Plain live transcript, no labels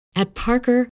At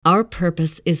Parker, our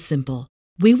purpose is simple.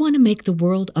 We want to make the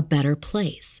world a better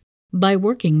place by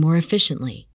working more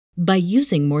efficiently, by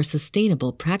using more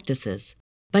sustainable practices,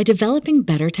 by developing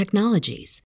better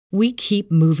technologies. We keep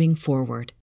moving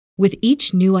forward. With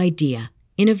each new idea,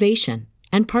 innovation,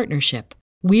 and partnership,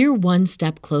 we're one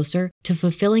step closer to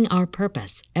fulfilling our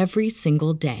purpose every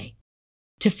single day.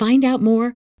 To find out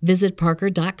more, visit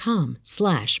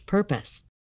parker.com/purpose.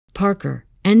 Parker,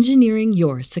 engineering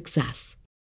your success.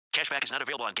 Cashback is not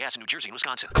available on gas in New Jersey and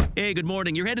Wisconsin. Hey, good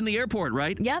morning. You're heading to the airport,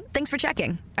 right? Yep, thanks for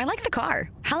checking. I like the car.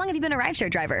 How long have you been a rideshare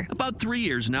driver? About 3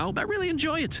 years now. I really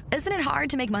enjoy it. Isn't it hard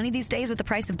to make money these days with the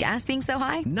price of gas being so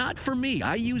high? Not for me.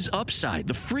 I use Upside,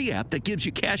 the free app that gives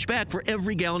you cash back for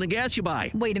every gallon of gas you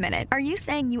buy. Wait a minute. Are you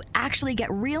saying you actually get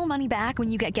real money back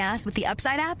when you get gas with the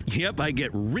Upside app? Yep, I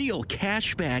get real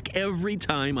cash back every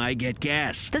time I get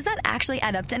gas. Does that actually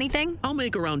add up to anything? I'll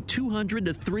make around $200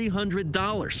 to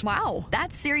 $300. Wow,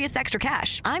 that's serious extra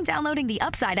cash. I'm downloading the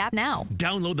Upside app now.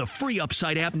 Download the free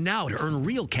Upside app now to earn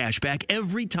real cash back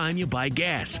every time you buy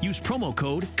gas. Use promo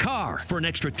code CAR for an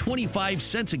extra 25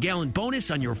 cents a gallon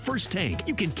bonus on your first tank.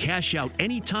 You can cash out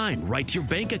anytime right to your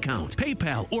bank account,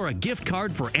 PayPal, or a gift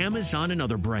card for Amazon and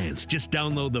other brands. Just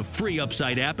download the free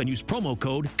Upside app and use promo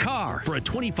code CAR for a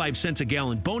 25 cents a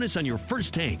gallon bonus on your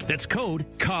first tank. That's code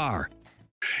CAR.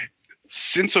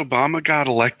 Since Obama got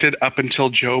elected up until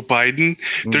Joe Biden,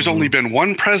 there's only been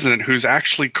one president who's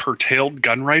actually curtailed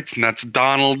gun rights, and that's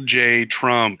Donald J.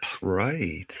 Trump.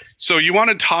 Right. So you want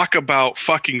to talk about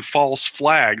fucking false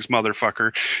flags,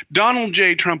 motherfucker. Donald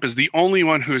J. Trump is the only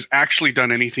one who has actually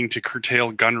done anything to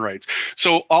curtail gun rights.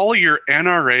 So all your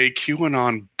NRA,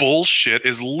 QAnon bullshit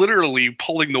is literally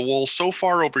pulling the wool so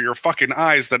far over your fucking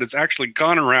eyes that it's actually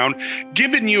gone around,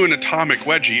 giving you an atomic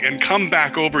wedgie, and come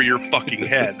back over your fucking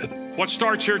head. What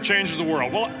starts here changes the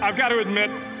world. Well, I've got to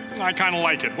admit, I kind of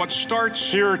like it. What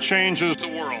starts here changes the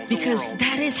world. Because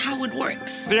that is how it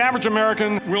works. The average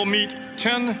American will meet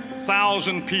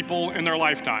 10,000 people in their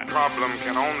lifetime. The problem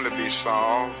can only be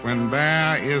solved when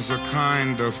there is a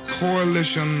kind of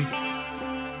coalition.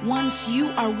 Once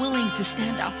you are willing to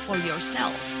stand up for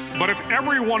yourself. But if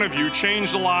every one of you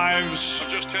changed the lives of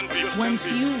just 10 people.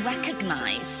 Once you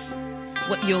recognize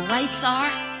what your rights are.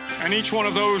 And each one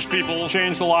of those people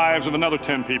changed the lives of another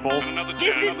 10 people.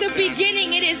 This is the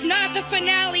beginning. It is not the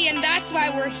finale, and that's why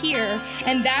we're here,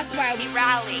 and that's why we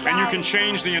rally. And you can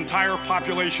change the entire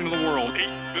population of the world,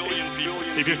 8 billion people.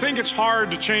 If you think it's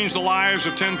hard to change the lives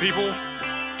of 10 people,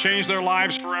 change their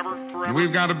lives forever.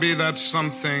 We've got to be that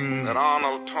something that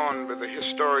Arnold Toynbee, the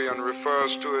historian,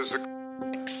 refers to as a...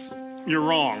 You're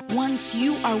wrong. Once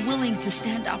you are willing to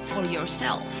stand up for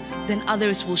yourself, then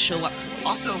others will show up.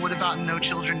 Also, what about no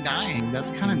children dying? That's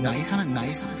kind of nice.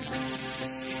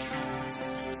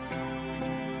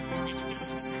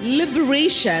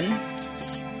 Liberation,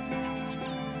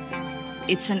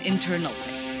 it's an internal thing.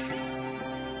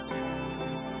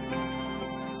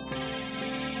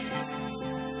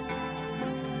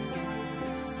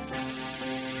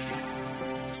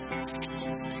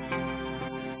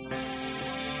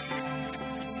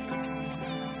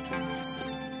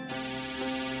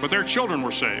 But their children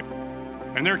were saved,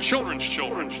 and their children's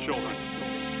children's children.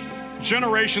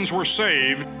 Generations were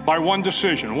saved by one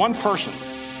decision, one person.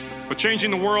 But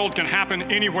changing the world can happen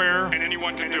anywhere, and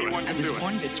anyone can do it. I was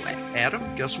born this way.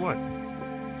 Adam, guess what?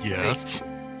 Yes.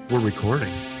 We're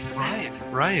recording.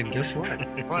 Ryan, guess what?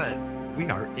 What? We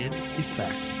are in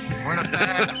effect. We're in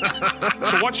effect.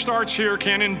 So what starts here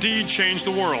can indeed change the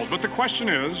world. But the question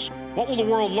is, what will the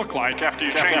world look like after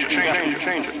you change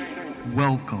it?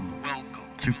 Welcome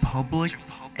to public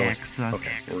access.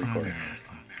 Okay, we're recording.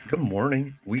 Good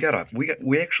morning. We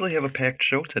actually have a packed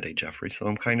show today, Jeffrey. So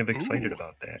I'm kind of excited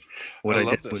about that. What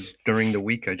I did was during the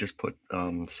week, I just put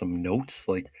some notes,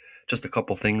 like just a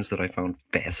couple things that I found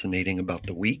fascinating about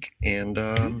the week, and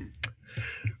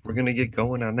we're gonna get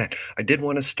going on that. I did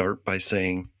want to start by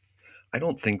saying I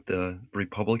don't think the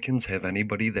Republicans have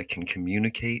anybody that can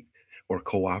communicate or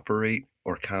cooperate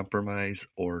or compromise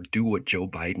or do what Joe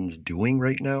Biden's doing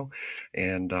right now,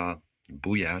 and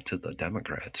booyah to the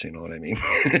Democrats, you know what I mean?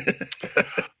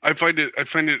 I find it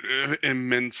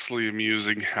immensely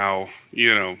amusing how,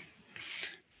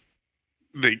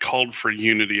 they called for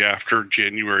unity after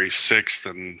January 6th,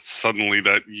 and suddenly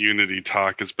that unity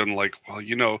talk has been like, well,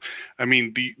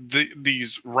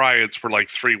 these riots were like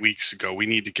 3 weeks ago. We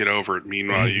need to get over it.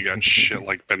 Meanwhile, you got shit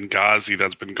like Benghazi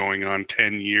that's been going on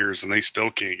 10 years, and they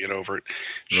still can't get over it.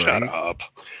 Shut up.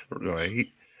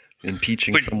 Right.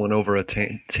 Impeaching someone over a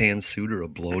tan suit or a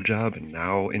blowjob, and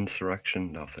now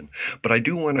insurrection, nothing. But I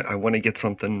want to get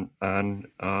something on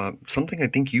something I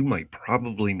think you might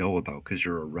probably know about because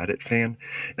you're a Reddit fan,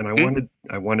 and I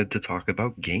wanted to talk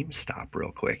about GameStop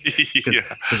real quick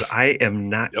because I'm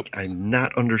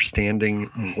not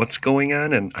understanding what's going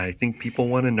on, and I think people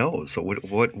want to know. So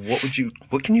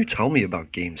what can you tell me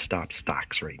about GameStop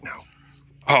stocks right now?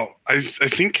 Oh, I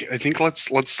think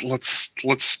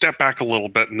let's step back a little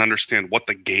bit and understand what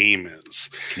the game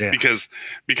is, because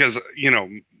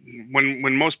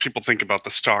when most people think about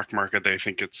the stock market, they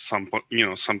think it's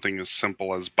something as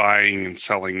simple as buying and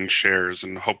selling shares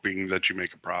and hoping that you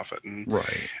make a profit,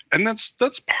 and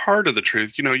that's part of the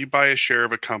truth. You buy a share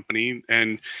of a company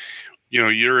and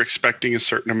you're expecting a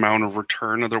certain amount of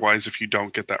return. Otherwise, if you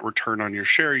don't get that return on your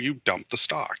share, you dump the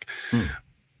stock.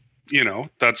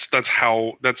 That's the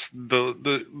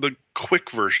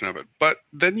quick version of it. But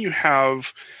then you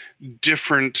have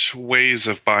different ways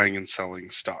of buying and selling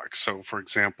stock. So, for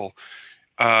example,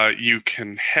 you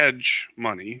can hedge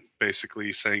money,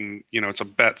 basically saying, it's a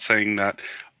bet saying that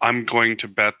I'm going to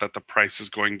bet that the price is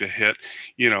going to hit,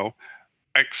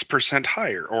 X percent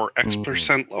higher or X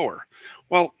percent lower.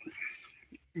 Well,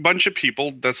 bunch of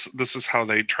people, this is how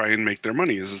they try and make their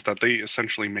money is that they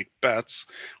essentially make bets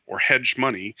or hedge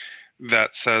money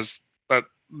that says that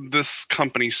this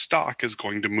company's stock is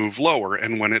going to move lower,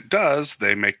 and when it does,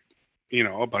 they make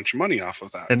a bunch of money off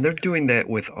of that. And they're doing that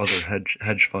with other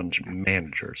hedge fund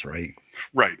managers, right?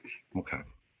 Right. Okay.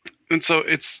 And so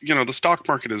it's the stock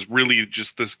market is really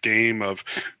just this game of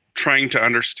trying to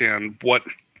understand what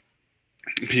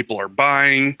people are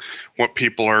buying, what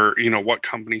people are, what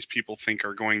companies people think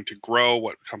are going to grow,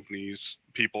 what companies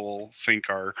people think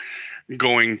are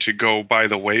going to go by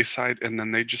the wayside, and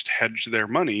then they just hedge their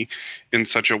money in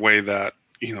such a way that,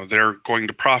 they're going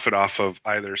to profit off of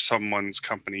either someone's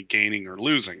company gaining or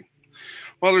losing.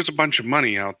 Well, there's a bunch of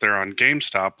money out there on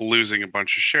GameStop losing a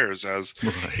bunch of shares as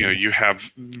you have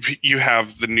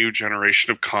the new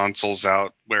generation of consoles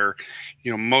out where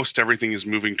most everything is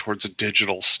moving towards a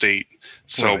digital state.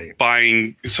 So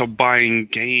buying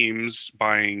games,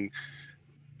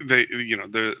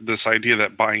 this idea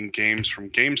that buying games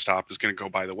from GameStop is going to go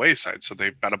by the wayside. So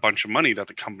they bet a bunch of money that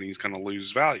the company is going to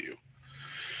lose value.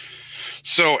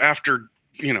 So after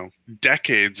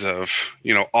decades of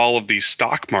all of these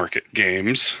stock market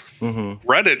games,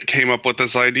 Reddit came up with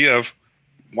this idea of,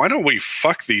 why don't we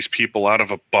fuck these people out of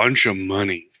a bunch of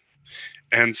money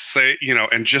and say,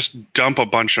 and just dump a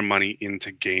bunch of money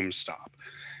into GameStop,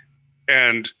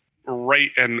 and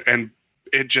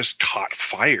it just caught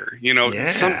fire.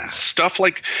 Some stuff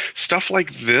like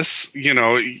this,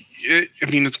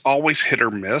 it's always hit or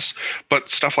miss, but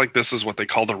stuff like this is what they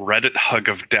call the Reddit hug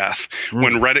of death.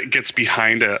 When Reddit gets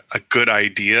behind a good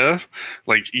idea,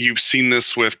 like you've seen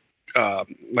this with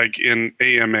like in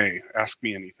AMA, Ask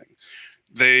Me Anything.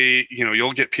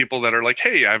 You'll get people that are like,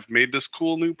 hey, I've made this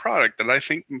cool new product that I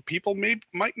think people might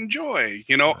enjoy.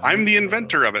 I'm the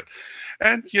inventor of it.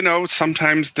 And,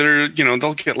 sometimes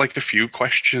they'll get like a few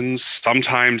questions.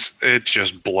 Sometimes it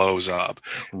just blows up.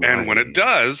 Right. And when it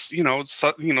does,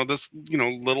 this,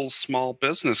 little small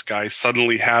business guy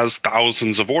suddenly has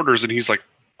thousands of orders, and he's like,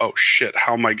 oh shit,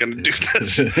 how am I going to do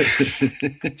this?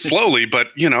 Slowly, but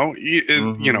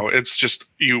it's just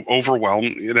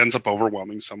it ends up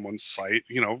overwhelming someone's site,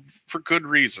 for good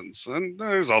reasons. And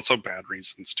there's also bad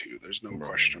reasons too. There's no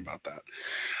question about that.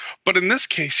 But in this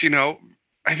case,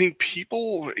 I think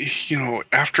people,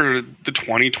 after the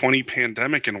 2020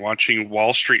 pandemic and watching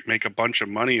Wall Street make a bunch of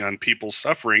money on people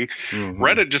suffering,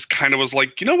 Reddit just kind of was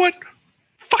like, you know what?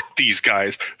 Fuck these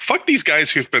guys. Fuck these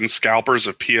guys who've been scalpers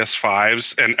of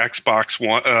PS5s and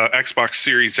Xbox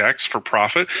Series X for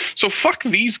profit. So fuck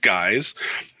these guys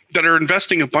that are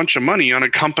investing a bunch of money on a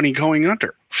company going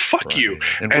under. Fuck you.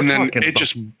 And we're talking about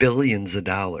just billions of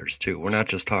dollars too. We're not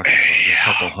just talking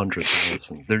about a couple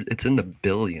 $100,000. It's in the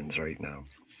billions right now.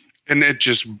 And it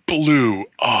just blew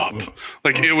up.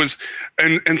 It was,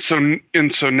 and so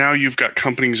now you've got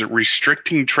companies that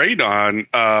restricting trade on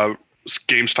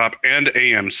GameStop and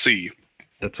AMC.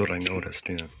 That's what I noticed,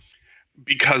 yeah.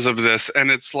 Because of this,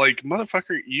 and it's like,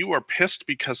 motherfucker, you are pissed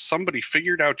because somebody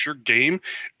figured out your game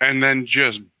and then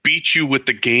just beat you with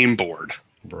the game board.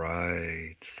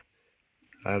 Right.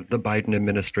 The Biden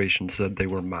administration said they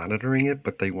were monitoring it,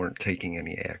 but they weren't taking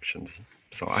any actions.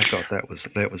 So I thought that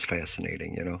was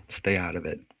fascinating. Stay out of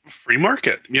it. free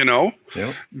market,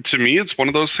 Yep. To me, it's one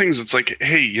of those things. It's like,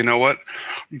 hey, you know what?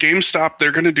 GameStop,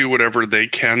 they're going to do whatever they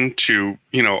can to,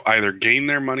 either gain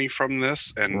their money from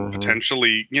this and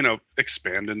potentially,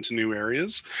 expand into new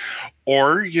areas,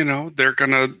 or, they're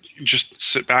going to just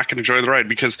sit back and enjoy the ride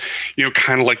because,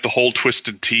 kind of like the whole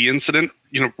Twisted Tea incident,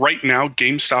 right now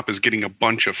GameStop is getting a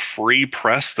bunch of free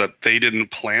press that they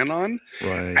didn't plan on,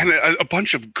 right, and a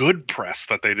bunch of good press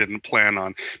that they didn't plan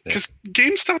on, because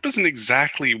GameStop isn't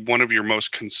exactly one of your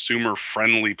most consumer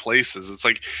friendly places. It's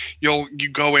like you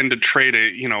go in to trade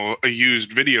a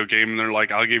used video game and they're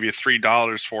like, I'll give you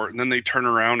 $3 for it, and then they turn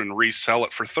around and resell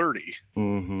it for $30.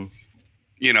 Mm-hmm.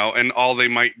 And all they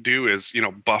might do is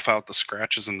buff out the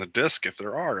scratches in the disc if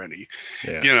there are any.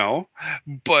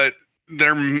 But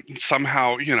they're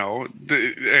somehow,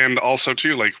 and also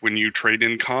too, like when you trade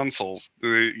in consoles,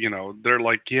 they're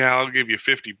like, yeah, I'll give you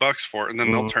 $50 for it, and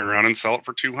then they'll turn around and sell it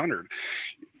for $200.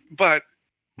 But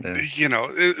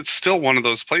it's still one of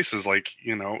those places, like,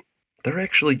 they're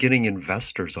actually getting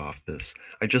investors off this.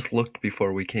 I just looked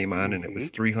before we came on, and it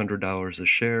was $300 a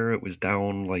share. It was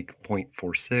down like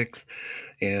 0.46,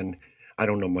 and I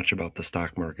don't know much about the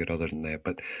stock market other than that,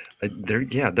 but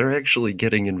they're actually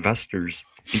getting investors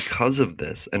because of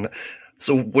this. And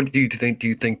so what do you think? Do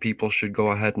you think people should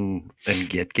go ahead and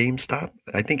get GameStop?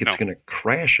 I think it's going to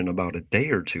crash in about a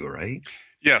day or two, right?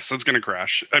 Yes, it's going to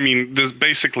crash. I mean,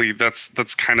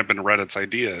 that's kind of been Reddit's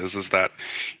idea is that,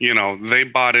 they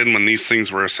bought in when these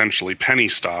things were essentially penny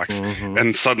stocks,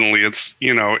 and suddenly it's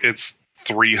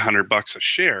 $300 a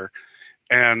share,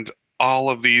 and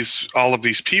all of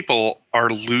these people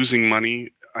are losing money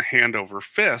hand over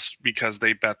fist because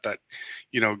they bet that,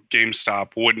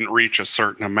 GameStop wouldn't reach a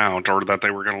certain amount, or that they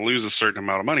were going to lose a certain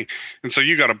amount of money. And so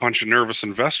you got a bunch of nervous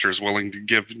investors willing to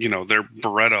give, their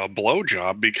Beretta a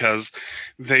blowjob because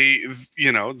they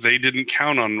didn't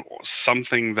count on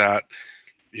something that,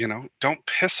 don't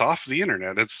piss off the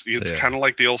internet. It's kind of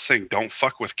like the old saying, don't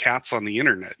fuck with cats on the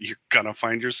internet. You're going to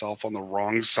find yourself on the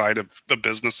wrong side of the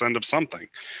business end of something.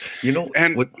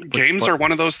 And games are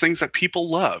one of those things that people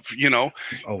love,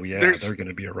 Oh yeah, they're going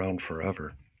to be around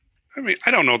forever. I mean,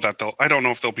 I don't know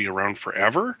if they'll be around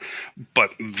forever, but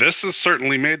this has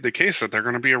certainly made the case that they're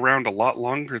going to be around a lot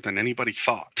longer than anybody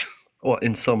thought. Well,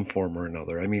 in some form or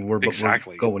another. I mean, we're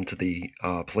going to the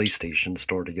PlayStation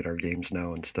store to get our games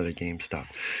now instead of GameStop.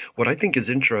 What I think is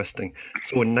interesting,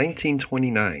 so in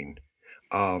 1929,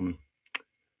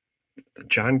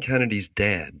 John Kennedy's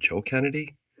dad, Joe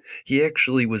Kennedy, he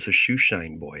actually was a shoe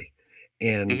shine boy,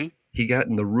 and he got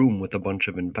in the room with a bunch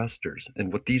of investors.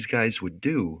 And what these guys would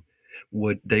do,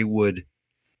 they would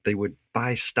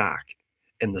buy stock,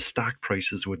 and the stock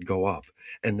prices would go up,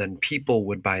 and then people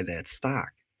would buy that stock,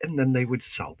 and then they would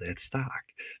sell that stock,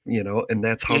 and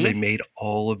that's how they made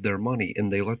all of their money.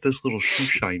 And they let this little shoe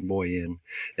shine boy in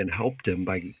and helped him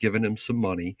by giving him some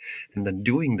money and then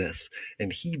doing this.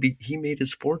 And he made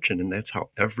his fortune, and that's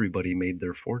how everybody made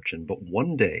their fortune. But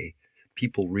one day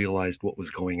people realized what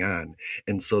was going on,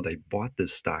 and so they bought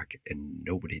this stock and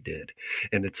nobody did.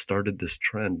 And it started this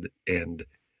trend, and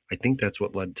I think that's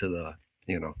what led to the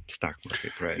stock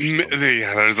market crash.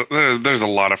 Yeah, there's a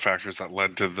lot of factors that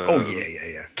led to the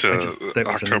that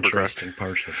was an interesting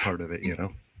part of it,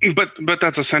 But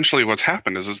that's essentially what's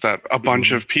happened is that a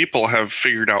bunch of people have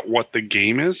figured out what the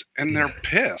game is, and they're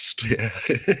pissed. Yeah.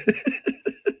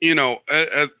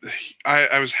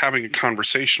 I was having a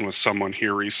conversation with someone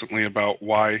here recently about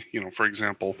why, for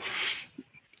example,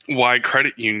 why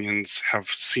credit unions have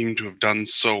seemed to have done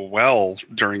so well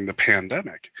during the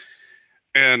pandemic.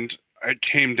 And it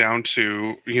came down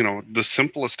to, the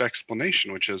simplest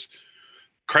explanation, which is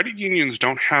credit unions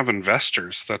don't have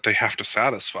investors that they have to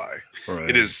satisfy. Right.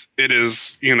 It is,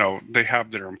 they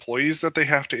have their employees that they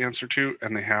have to answer to,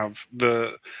 and they have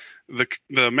the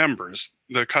members,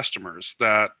 the customers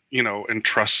that,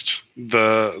 entrust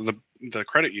the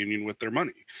credit union with their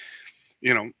money.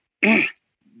 You're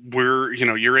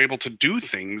able to do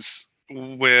things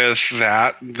with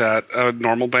that a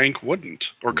normal bank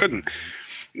wouldn't or couldn't.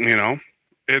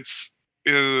 It's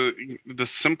the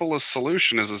simplest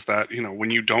solution is that,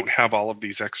 when you don't have all of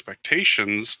these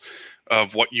expectations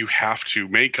of what you have to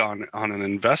make on an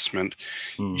investment,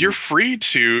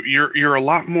 you're a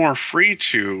lot more free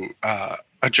to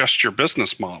adjust your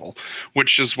business model,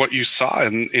 which is what you saw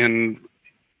in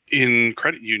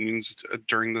credit unions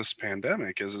during this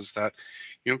pandemic is that,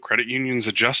 credit unions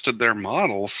adjusted their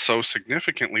models so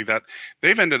significantly that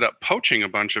they've ended up poaching a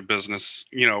bunch of business,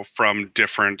 from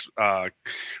different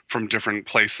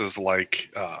places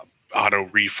like auto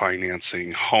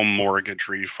refinancing, home mortgage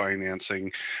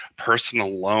refinancing,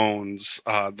 personal loans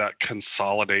that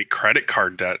consolidate credit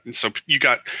card debt. And so you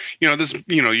got,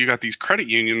 you got these credit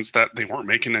unions that they weren't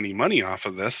making any money off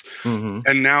of this. Mm-hmm.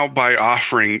 And now by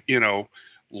offering,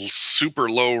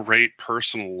 super low rate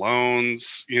personal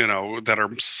loans, that are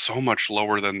so much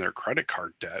lower than their credit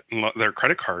card debt, their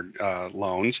credit card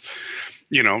loans,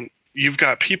 you've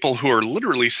got people who are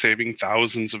literally saving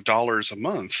thousands of dollars a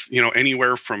month,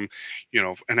 anywhere from,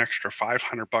 an extra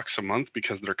 $500 a month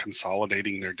because they're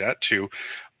consolidating their debt to,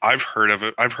 I've heard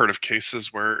of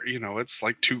cases where, it's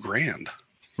like $2,000,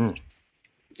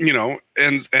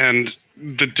 and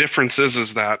the difference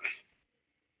is that,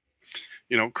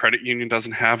 credit union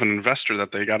doesn't have an investor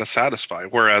that they got to satisfy.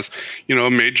 Whereas, a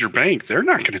major bank, they're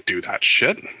not going to do that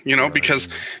shit, because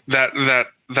that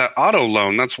auto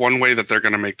loan, that's one way that they're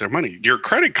going to make their money. Your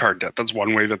credit card debt, that's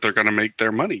one way that they're going to make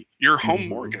their money. Your home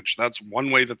mortgage, that's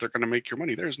one way that they're going to make your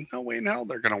money. There's no way in hell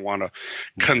they're going to want to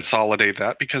consolidate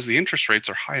that, because the interest rates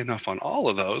are high enough on all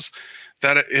of those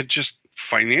that it just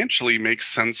financially makes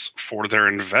sense for their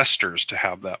investors to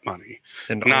have that money.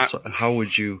 And also, how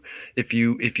would you, if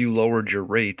you lowered your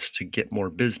rates to get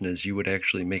more business, you would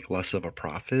actually make less of a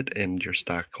profit, and your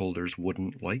stockholders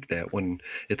wouldn't like that when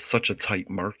it's such a tight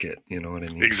market. You know what I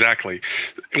mean? Exactly.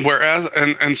 Whereas,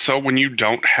 and so when you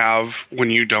don't have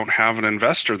an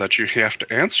investor that you have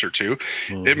to answer to,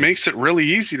 it makes it really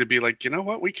easy to be like, you know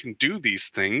what, we can do these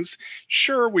things.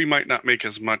 Sure, we might not make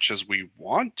as much as we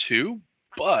want to,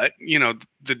 but,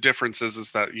 the difference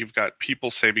is that you've got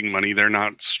people saving money. They're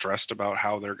not stressed about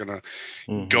how they're going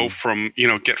to go from,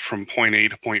 get from point A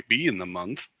to point B in the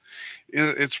month.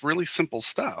 It's really simple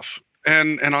stuff.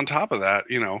 And on top of that,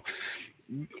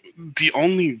 the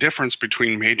only difference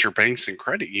between major banks and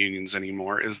credit unions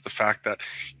anymore is the fact that,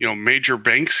 major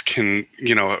banks can,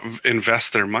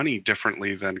 invest their money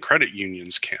differently than credit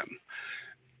unions can.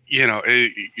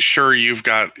 Sure, you've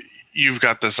got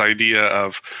this idea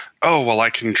of, oh, well, I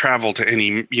can travel to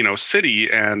any,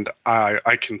 city and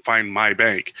I can find my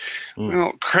bank.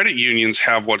 Well, credit unions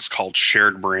have what's called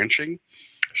shared branching.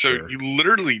 So you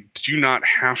literally do not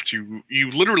have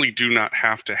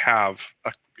to have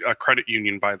a credit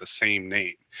union by the same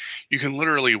name. You can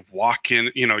literally walk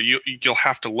in, you'll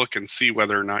have to look and see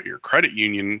whether or not your credit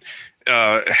union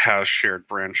has shared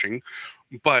branching.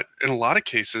 But in a lot of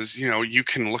cases, you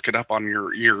can look it up on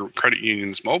your credit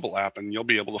union's mobile app, and you'll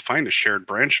be able to find a shared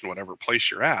branch in whatever place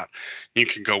you're at. You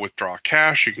can go withdraw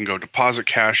cash, you can go deposit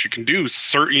cash, you can do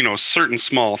certain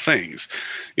small things.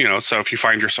 So if you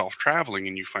find yourself traveling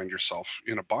and you find yourself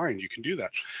in a bind, you can do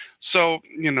that. So,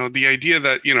 the idea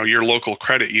that, your local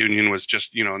credit union was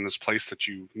just, in this place that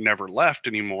you never left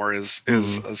anymore is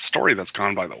a story that's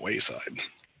gone by the wayside.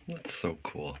 That's so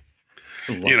cool.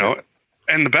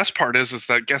 And the best part is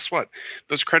that, guess what?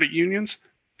 Those credit unions,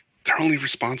 they're only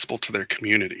responsible to their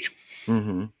community.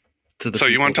 To the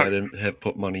people that have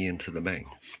put money into the bank.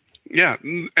 Yeah,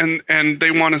 and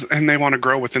they want to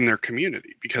grow within their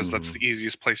community, because that's the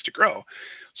easiest place to grow.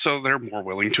 So they're more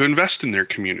willing to invest in their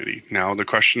community. Now the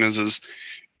question is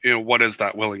what does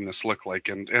that willingness look like?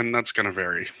 And that's going to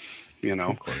vary,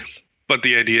 Of course. But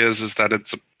the idea is that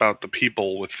it's about the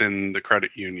people within the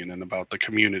credit union and about the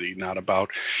community, not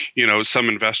about, some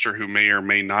investor who may or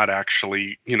may not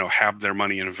actually, have their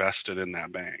money invested in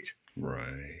that bank.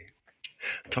 Right.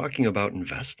 Talking about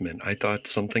investment, I thought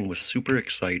something was super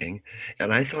exciting.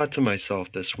 And I thought to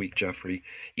myself this week, Jeffrey,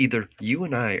 either you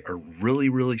and I are really,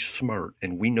 really smart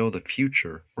and we know the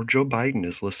future, or Joe Biden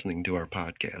is listening to our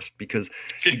podcast, because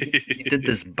he did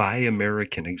this Buy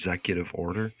American executive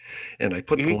order. And I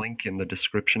put the link in the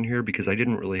description here because I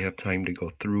didn't really have time to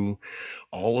go through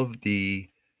all of the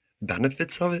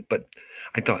benefits of it, but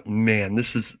I thought, man,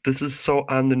 this is so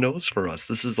on the nose for us.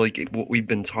 This is like what we've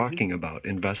been talking about,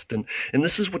 invest in, and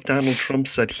this is what Donald Trump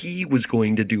said he was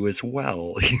going to do as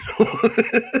well,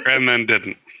 and then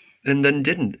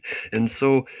didn't. And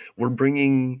so we're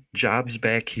bringing jobs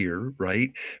back here,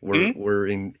 right? We're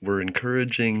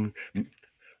encouraging.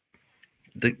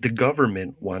 The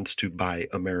government wants to buy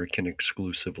American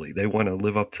exclusively. They want to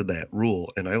live up to that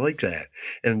rule, and I like that.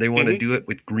 And they want to do it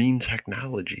with green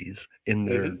technologies in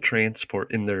their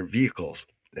transport, in their vehicles.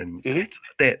 And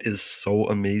that is so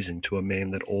amazing to a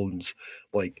man that owns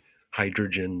like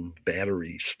hydrogen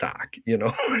battery stock,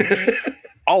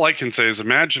 All I can say is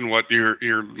imagine what your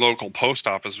local post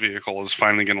office vehicle is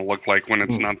finally going to look like when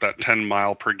it's not that 10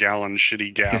 mile per gallon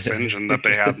shitty gas engine that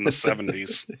they had in the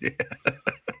 70s.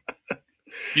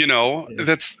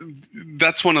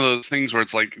 That's one of those things where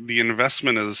it's like the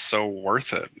investment is so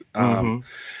worth it.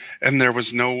 And there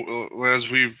was no, as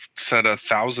we've said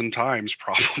 1,000 times,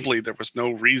 probably there was no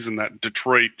reason that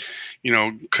Detroit,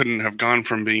 couldn't have gone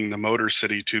from being the motor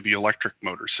city to the electric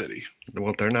motor city.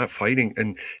 Well, they're not fighting.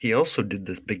 And he also did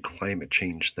this big climate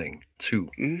change thing too,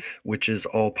 which is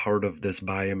all part of this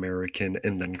Buy American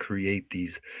and then create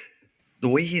these, the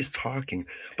way he's talking.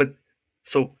 But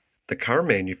so the car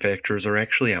manufacturers are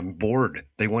actually on board.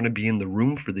 They want to be in the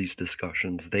room for these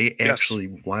discussions. They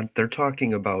actually they're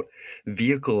talking about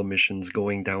vehicle emissions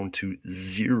going down to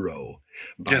zero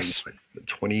by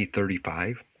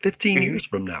 2035, 15 years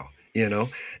from now,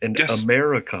 and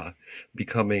America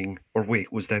becoming, or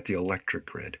wait, was that the electric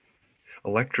grid?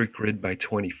 Electric grid by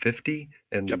 2050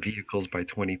 and the vehicles by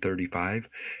 2035.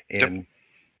 And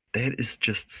that is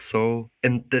just so,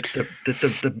 and that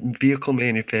the vehicle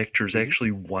manufacturers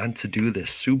actually want to do this.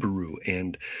 Subaru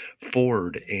and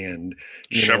Ford and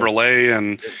Chevrolet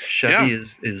and Chevy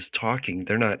is talking.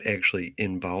 They're not actually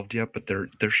involved yet, but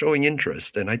they're showing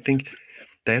interest, and I think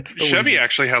that's the Chevy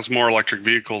actually has more electric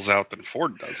vehicles out than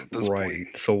Ford does at this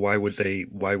point. So why would they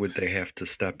have to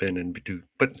step in and do?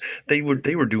 But they were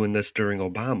doing this during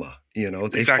Obama.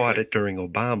 They fought it during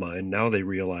Obama, and now they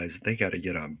realize they got to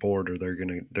get on board, or they're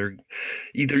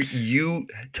either you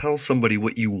tell somebody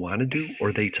what you want to do,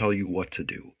 or they tell you what to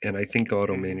do. And I think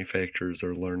auto manufacturers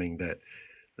are learning that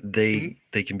they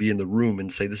can be in the room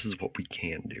and say, this is what we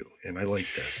can do. And I like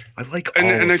this. I like all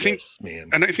of this, man.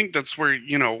 And I think that's where,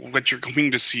 what you're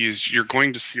going to see is you're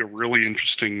going to see a really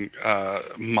interesting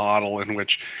model in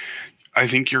which I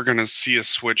think you're going to see a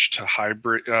switch to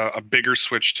hybrid, a bigger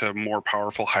switch to more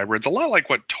powerful hybrids, a lot like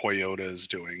what Toyota is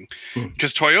doing.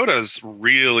 Because Toyota is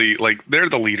really, they're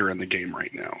the leader in the game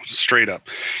right now, straight up.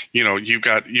 You've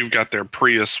got their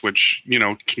Prius, which,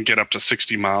 can get up to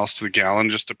 60 miles to the gallon,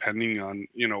 just depending on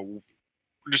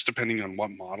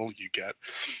what model you get.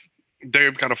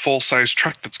 They've got a full-size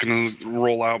truck that's going to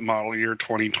roll out model year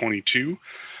 2022.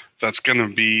 That's going to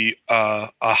be a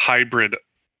hybrid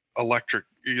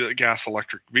gas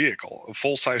electric vehicle, a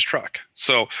full-size truck.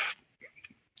 So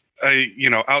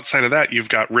outside of that, you've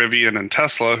got Rivian and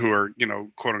Tesla, who are,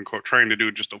 quote unquote, trying to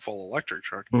do just a full electric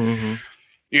truck.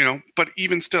 But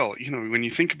even still, when you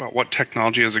think about what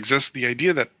technology has existed, the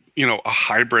idea that,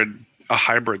 a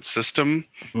hybrid system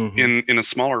in a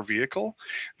smaller vehicle.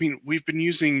 I mean, we've been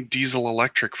using diesel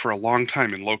electric for a long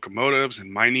time in locomotives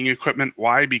and mining equipment.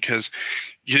 Why? Because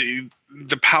the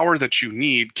power that you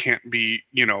need can't be,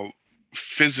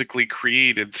 physically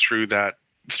created through that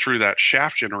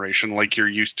shaft generation like you're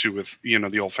used to with,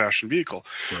 the old-fashioned vehicle.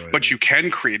 But you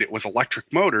can create it with electric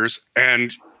motors,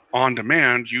 and on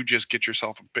demand, you just get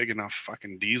yourself a big enough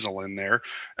fucking diesel in there,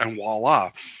 and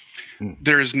voila.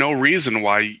 There is no reason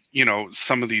why,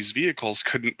 some of these vehicles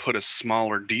couldn't put a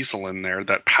smaller diesel in there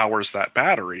that powers that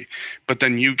battery, but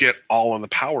then you get all of the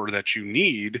power that you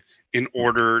need in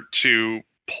order to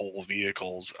pull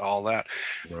vehicles, all that.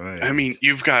 I mean,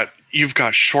 you've got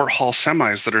short haul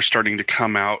semis that are starting to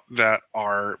come out that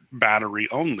are battery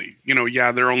only.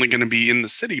 They're only going to be in the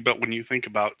city, but when you think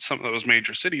about some of those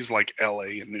major cities like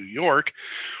LA and New York,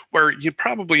 where you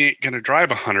probably ain't going to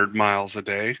drive 100 miles a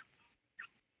day,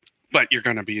 but you're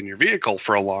going to be in your vehicle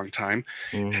for a long time,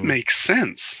 it makes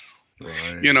sense.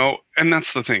 And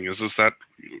that's the thing is that,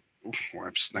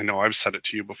 I know I've said it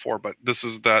to you before, but this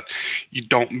is that you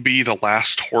don't be the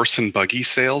last horse and buggy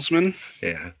salesman.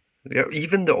 Yeah.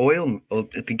 Even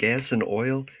the gas and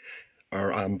oil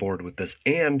are on board with this.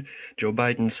 And Joe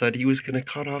Biden said he was going to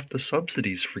cut off the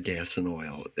subsidies for gas and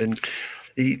oil. And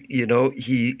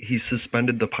he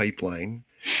suspended the pipeline.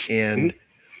 And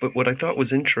but what I thought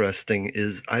was interesting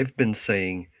is I've been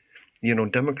saying,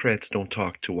 Democrats don't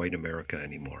talk to white America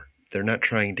anymore. They're not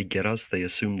trying to get us. They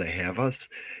assume they have us.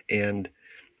 And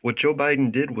what Joe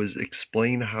Biden did was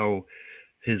explain how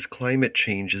his climate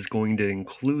change is going to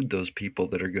include those people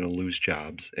that are going to lose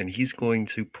jobs. And he's going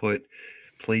to put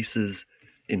places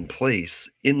in place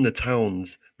in the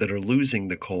towns that are losing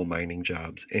the coal mining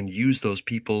jobs and use those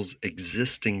people's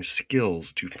existing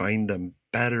skills to find them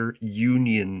better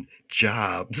union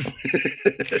jobs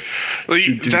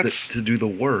to do the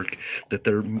work that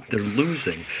they're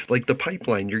losing. Like the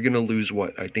pipeline, you're going to lose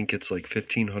what? I think it's like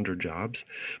 1,500 jobs.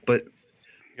 But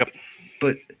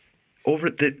over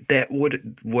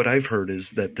what I've heard is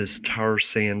that this tar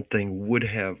sand thing would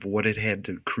have, what it had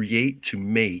to create to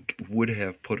make, would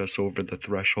have put us over the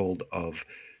threshold of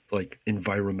like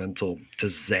environmental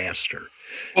disaster.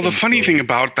 Well, the funny thing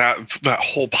about that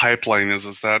whole pipeline is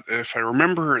that if I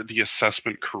remember the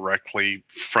assessment correctly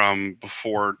from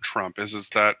before Trump, is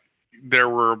that there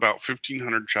were about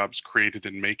 1,500 jobs created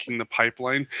in making the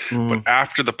pipeline, but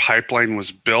after the pipeline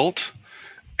was built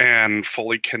and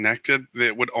fully connected,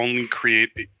 that would only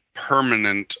create a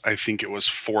permanent, I think it was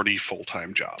 40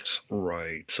 full-time jobs.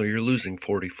 Right. So you're losing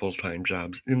 40 full-time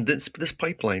jobs. And this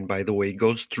pipeline, by the way,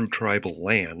 goes through tribal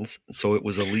lands, so it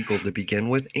was illegal to begin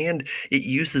with, and it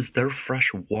uses their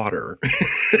fresh water.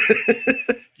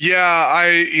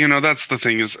 Yeah, that's the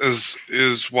thing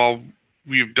is while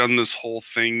we've done this whole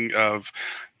thing of,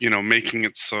 making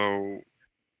it so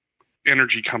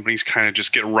energy companies kind of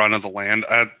just get run of the land,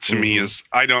 to me is,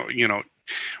 I don't,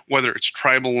 whether it's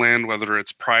tribal land, whether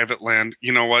it's private land,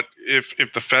 you know what, if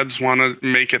the feds want to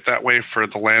make it that way for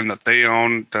the land that they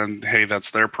own, then hey,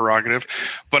 that's their prerogative.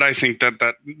 But I think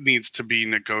that needs to be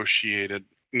negotiated,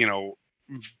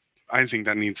 I think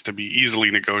that needs to be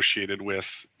easily negotiated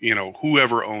with,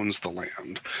 whoever owns the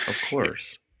land. Of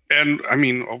course. And I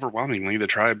mean, overwhelmingly, the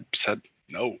tribe said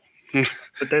no.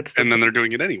 But that's and then they're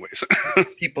doing it anyways.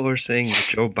 People are saying that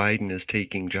Joe Biden is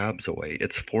taking jobs away.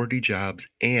 It's 40 jobs,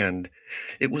 and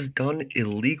it was done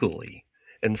illegally.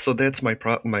 And so that's my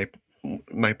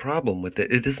problem with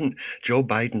it. It isn't Joe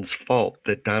Biden's fault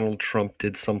that Donald Trump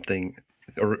did something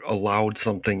or allowed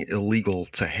something illegal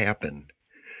to happen,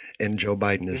 and Joe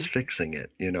Biden is fixing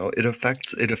it. It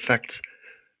affects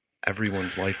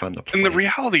everyone's life on the planet. And the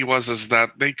reality is that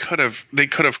they could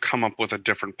have come up with a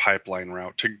different pipeline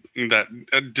route that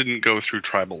didn't go through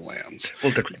tribal lands.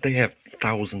 Well, they have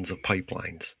thousands of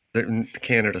pipelines.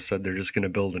 Canada said they're just going to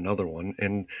build another one,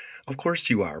 and of course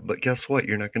you are. But guess what?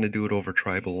 You're not going to do it over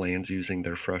tribal lands using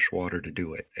their fresh water to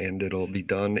do it, and it'll be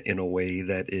done in a way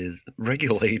that is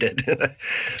regulated.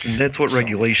 And that's what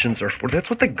regulations are for. That's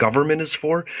what the government is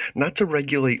for. Not to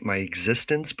regulate my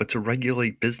existence, but to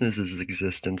regulate businesses'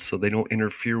 existence so they don't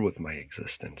interfere with my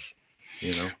existence.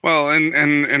 Well,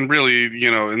 and really,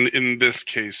 in this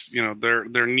case,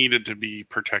 there needed to be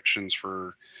protections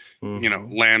for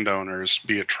landowners,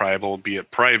 be it tribal, be it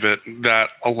private,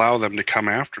 that allow them to come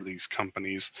after these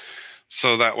companies.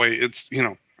 So that way it's,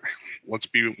 let's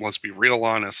be real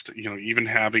honest, even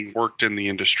having worked in the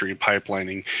industry,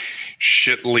 pipelining,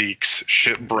 shit leaks,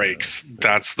 shit breaks.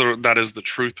 That is the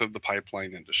truth of the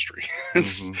pipeline industry.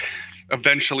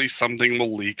 Eventually something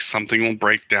will leak, something will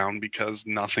break down, because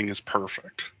nothing is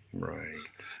perfect. Right.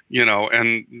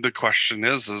 And the question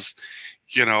is,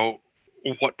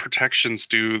 what protections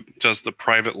does the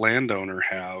private landowner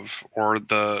have, or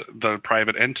the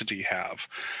private entity have,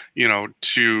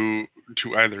 to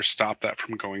either stop that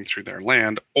from going through their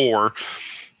land, or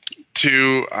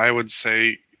to, I would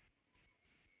say,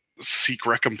 seek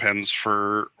recompense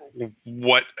for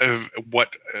what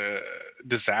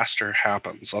disaster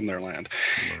happens on their land.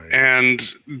 Right.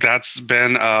 And that's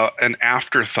been an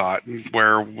afterthought,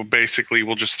 where basically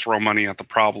we'll just throw money at the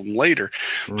problem later.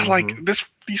 But like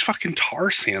these fucking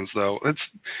tar sands, though, it's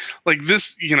like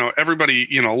this, everybody,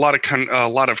 a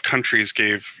lot of countries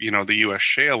gave, the U.S.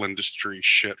 shale industry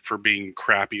shit for being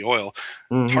crappy oil.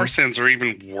 Tar sands are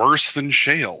even worse than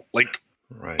shale, like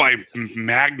by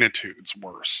magnitudes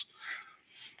worse.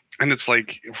 And it's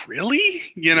like, really?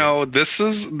 This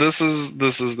is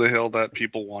the hill that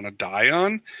people want to die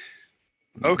on?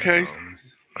 Okay.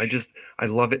 I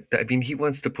love it. I mean, he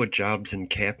wants to put jobs in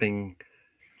capping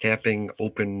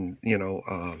open,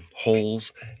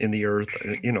 holes in the earth.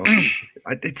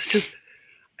 It's just,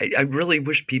 I really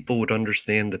wish people would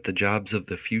understand that the jobs of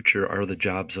the future are the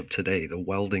jobs of today. The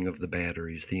welding of the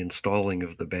batteries, the installing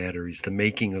of the batteries, the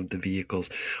making of the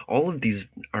vehicles. All of these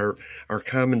are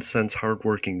common sense,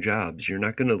 hardworking jobs. You're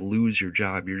not going to lose your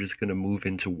job. You're just going to move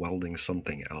into welding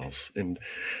something else. And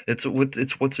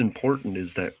what's important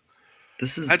is that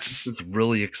this is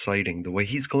really exciting. The way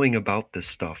he's going about this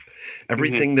stuff,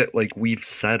 everything that like we've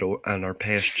said on our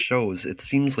past shows, it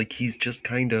seems like he's just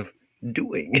kind of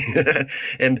doing.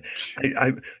 And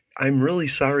I'm really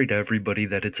sorry to everybody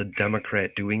that it's a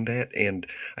Democrat doing that. And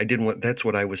that's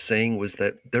what I was saying, was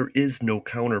that there is no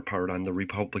counterpart on the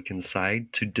Republican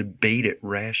side to debate it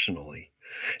rationally.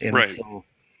 And so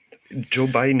Joe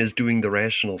Biden is doing the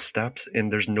rational steps,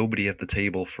 and there's nobody at the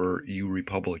table for you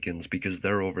Republicans, because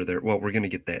they're over there. Well, we're going to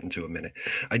get that into a minute.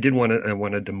 I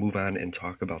wanted to move on and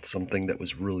talk about something that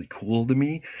was really cool to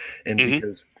me, and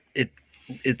because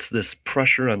it's this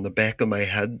pressure on the back of my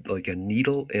head like a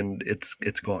needle, and it's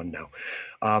gone now.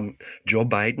 Joe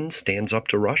Biden stands up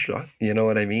to Russia, you know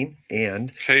what I mean?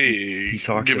 And he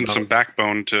talked giving some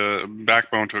backbone to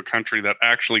a country that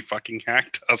actually fucking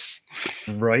hacked us.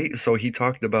 Right. So he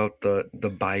talked about the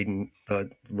Biden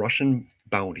Russian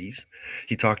bounties.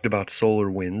 He talked about solar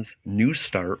winds, New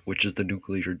START, which is the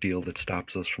nuclear deal that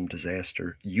stops us from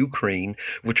disaster, Ukraine,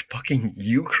 but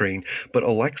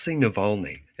Alexei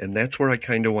Navalny. And that's where I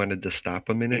kind of wanted to stop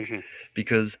a minute,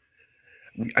 because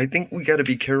I think we got to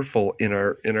be careful in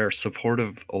our support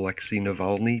of Alexei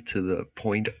Navalny to the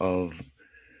point of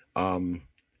um,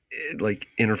 like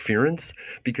interference,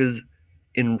 because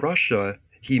in Russia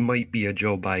he might be a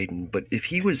Joe Biden, but if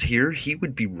he was here, he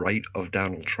would be right of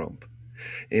Donald Trump.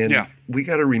 And we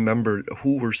got to remember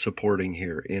who we're supporting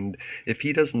here. And if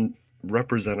he doesn't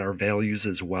represent our values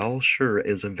as well, sure,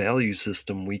 as a value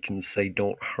system, we can say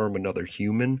don't harm another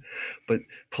human. But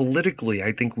politically,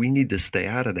 I think we need to stay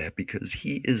out of that because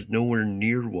he is nowhere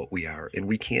near what we are. And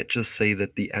we can't just say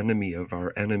that the enemy of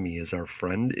our enemy is our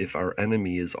friend if our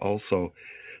enemy is also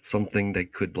something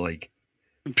that could, like,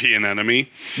 be an enemy.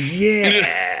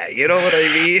 Yeah, you know what I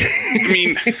mean.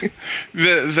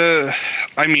 To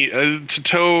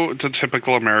toe the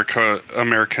typical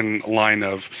American line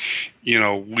of,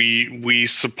 we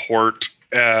support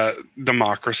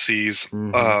democracies,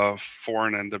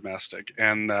 foreign and domestic,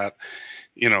 and that,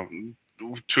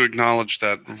 to acknowledge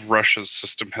that Russia's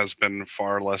system has been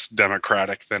far less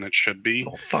democratic than it should be.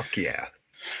 Oh, fuck yeah.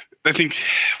 I think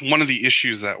one of the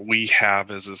issues that we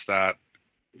have is that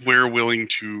we're willing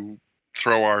to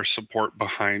throw our support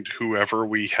behind whoever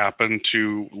we happen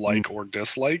to like or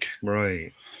dislike.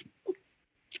 Right.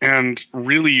 And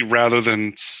really, rather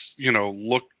than,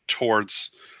 look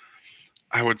towards,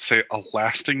 I would say, a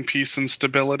lasting peace and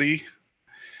stability,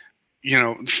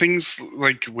 things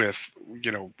like with,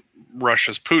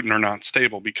 Russia's Putin are not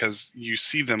stable because you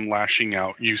see them lashing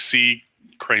out. You see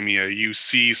Crimea, you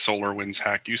see SolarWinds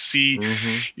hack, you see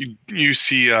you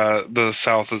see the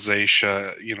South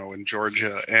Asia, in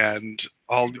Georgia, and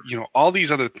all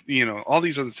these other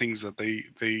things that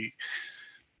they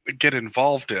get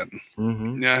involved in.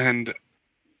 And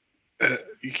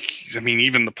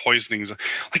even the poisonings,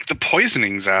 like the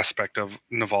poisonings aspect of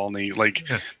Navalny,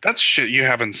 that's shit you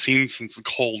haven't seen since the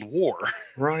Cold War.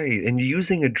 Right, and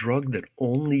using a drug that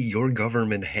only your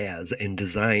government has and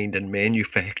designed and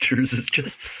manufactures is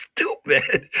just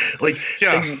stupid.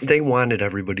 They wanted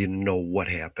everybody to know what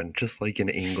happened, just like in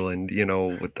England,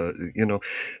 with the,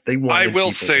 they wanted. I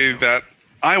will say that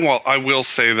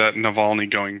Navalny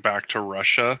going back to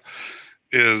Russia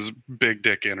is big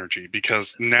dick energy,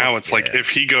 because now it's like if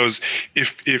he goes,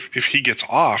 if he gets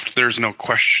offed, there's no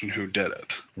question who did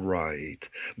it. Right.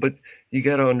 But you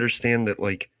got to understand that,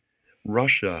 like,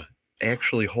 Russia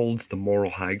actually holds the moral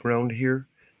high ground here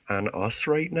on us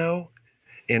right now,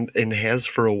 and has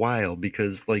for a while,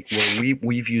 because, like, when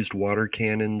we've used water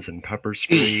cannons and pepper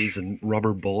sprays and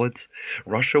rubber bullets,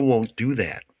 Russia won't do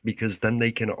that, because then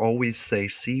they can always say,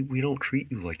 see, we don't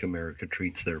treat you like America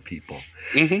treats their people.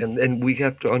 And we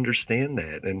have to understand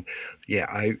that. And yeah,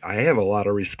 I have a lot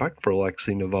of respect for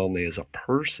Alexei Navalny as a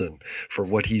person, for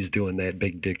what he's doing, that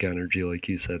big dick energy, like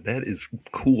you said. That is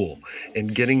cool.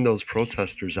 And getting those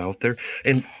protesters out there.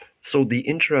 And so the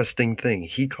interesting thing,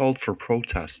 he called for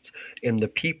protests, and the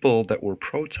people that were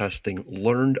protesting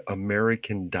learned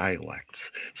American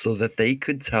dialects so that they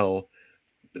could tell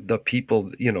the people,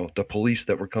 the police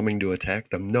that were coming to attack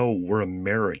them, no, we're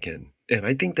American. And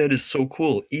I think that is so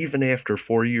cool. Even after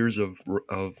 4 years of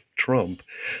Trump,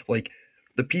 like,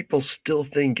 the people still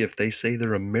think if they say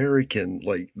they're American,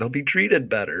 like, they'll be treated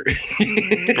better.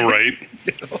 Right.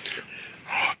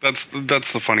 That's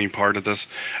the funny part of this.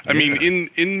 I mean,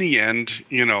 in the end,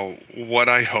 what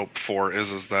I hope for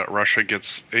is that Russia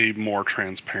gets a more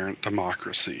transparent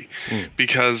democracy,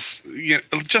 because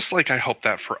just like I hope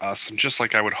that for us, and just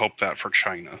like I would hope that for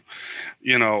China,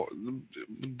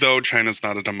 though China's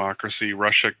not a democracy,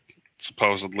 Russia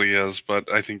supposedly is.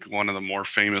 But I think one of the more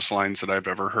famous lines that I've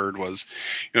ever heard was,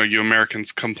 you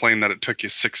Americans complain that it took you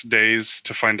 6 days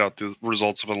to find out the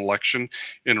results of an election.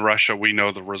 In Russia, we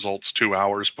know the results 2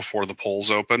 hours before the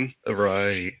polls open.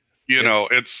 Right.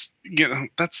 It's,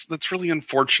 that's really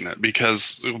unfortunate,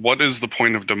 because what is the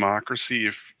point of democracy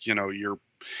if,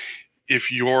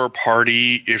 if your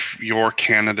party, if your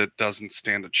candidate doesn't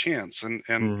stand a chance? And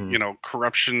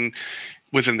corruption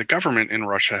within the government in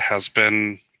Russia has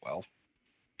been, well,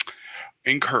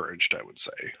 encouraged, I would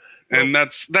say. And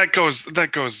that goes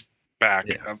back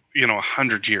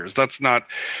 100 years. That's not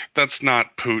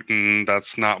Putin,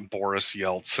 that's not Boris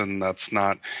Yeltsin, that's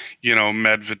not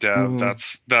Medvedev.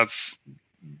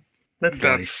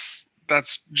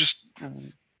 That's just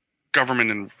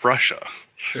government in Russia.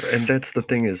 Sure. And that's the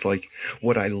thing, is, like,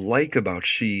 what I like about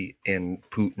Xi and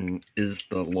Putin is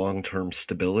the long-term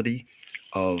stability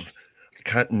of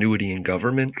continuity in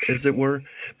government, as it were.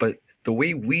 But the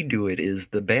way we do it is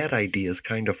the bad ideas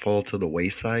kind of fall to the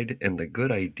wayside, and the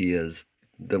good ideas,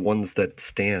 the ones that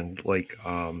stand, like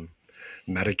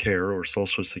Medicare or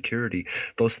Social Security,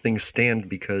 those things stand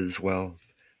because, well,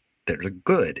 they're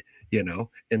good,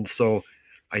 And so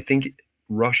I think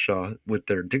Russia, with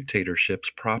their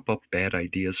dictatorships, prop up bad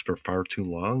ideas for far too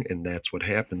long, and that's what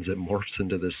happens. It morphs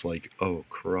into this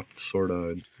corrupt sort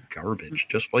of garbage,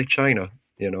 just like China.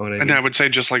 You know what I mean? And I would say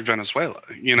just like Venezuela.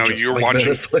 You're watching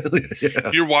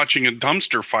a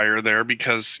dumpster fire there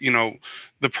because,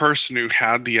 the person who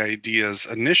had the ideas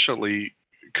initially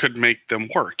could make them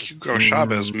work. Hugo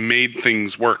Chavez made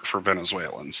things work for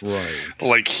Venezuelans. Right.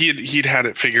 Like he'd had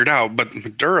it figured out, but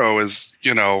Maduro is,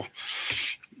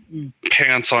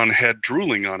 pants on head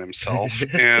drooling on himself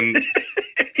and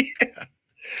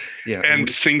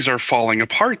and things are falling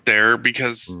apart there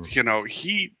because,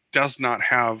 he does not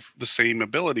have the same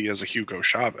ability as a Hugo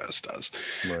Chavez does.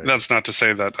 Right. That's not to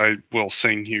say that I will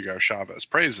sing Hugo Chavez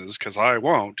praises, because I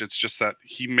won't. It's just that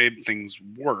he made things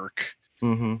work,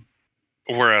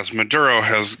 whereas Maduro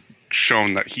has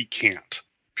shown that he can't,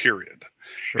 period.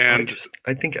 Sure. And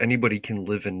I think anybody can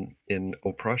live in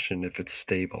oppression if it's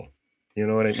stable. You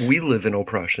know what I mean? We live in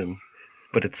oppression,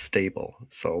 but it's stable,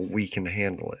 so we can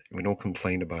handle it. We don't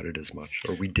complain about it as much,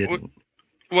 or we didn't.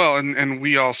 Well, and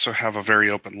we also have a very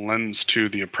open lens to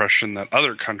the oppression that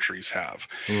other countries have.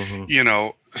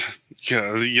 You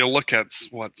look at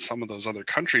what some of those other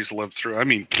countries live through. I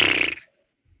mean,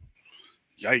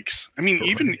 yikes. I mean,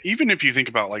 even if you think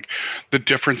about like the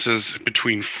differences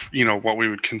between, what we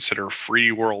would consider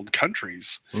free world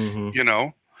countries,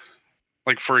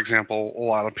 like, for example, a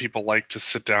lot of people like to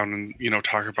sit down and,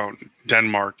 talk about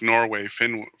Denmark, Norway,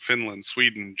 Finland,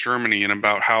 Sweden, Germany, and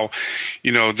about how,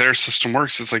 their system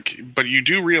works. It's like, but you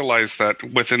do realize that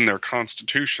within their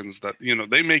constitutions that,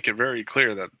 they make it very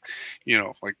clear that,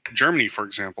 like Germany, for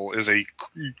example, is a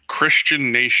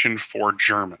Christian nation for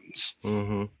Germans.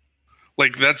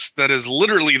 Like that is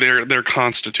literally their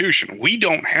constitution. We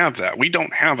don't have that. We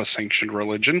don't have a sanctioned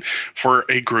religion for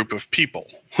a group of people.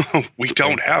 We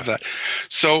don't have that.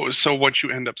 So what you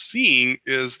end up seeing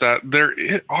is that there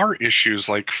are issues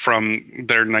like from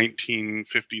their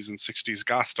 1950s and 60s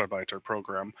Gastarbeiter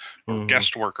program or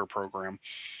guest worker program.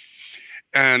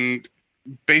 And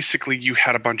basically you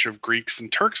had a bunch of Greeks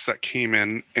and Turks that came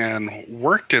in and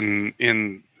worked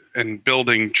in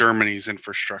building Germany's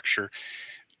infrastructure.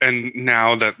 And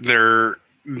now that their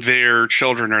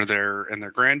children are there and their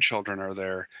grandchildren are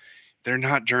there, they're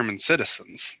not German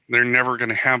citizens. They're never going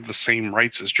to have the same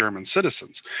rights as German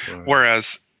citizens. Right.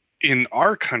 Whereas in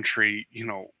our country,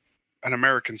 an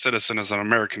American citizen is an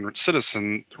American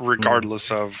citizen,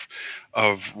 regardless of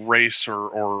race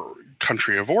or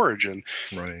country of origin.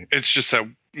 Right. It's just that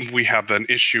we have an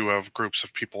issue of groups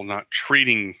of people not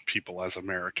treating people as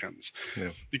Americans. Yeah.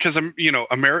 Because, we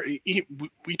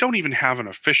don't even have an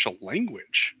official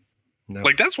language. No.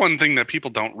 Like, that's one thing that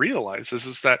people don't realize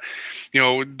is that,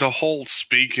 the whole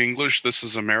speak English, this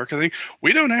is America thing.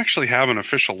 We don't actually have an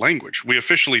official language. We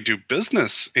officially do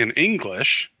business in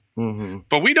English,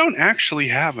 but we don't actually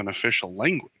have an official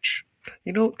language.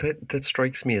 That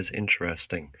strikes me as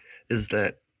interesting, is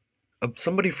that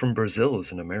somebody from Brazil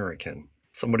is an American.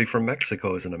 Somebody from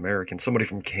Mexico is an American. Somebody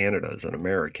from Canada is an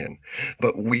American.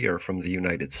 But we are from the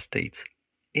United States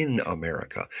in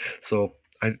America. So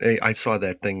I saw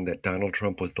that thing that Donald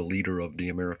Trump was the leader of the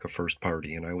America First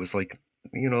Party. And I was like,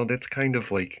 that's kind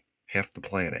of like half the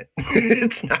planet.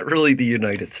 It's not really the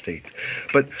United States.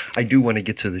 But I do want to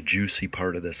get to the juicy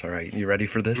part of this. All right. You ready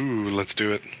for this? Ooh, let's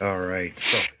do it. All right.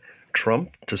 So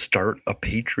Trump to start a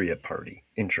Patriot Party.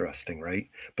 Interesting, right?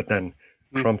 But then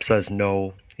Trump says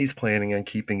no, he's planning on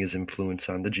keeping his influence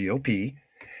on the GOP.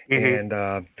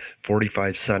 And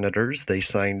 45 senators, they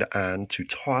signed on to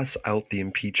toss out the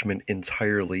impeachment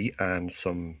entirely on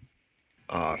some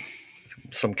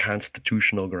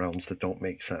constitutional grounds that don't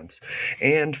make sense.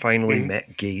 And finally,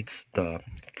 Matt Gaetz, the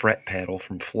frat paddle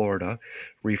from Florida,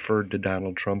 referred to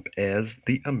Donald Trump as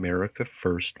the America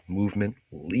First movement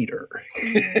leader.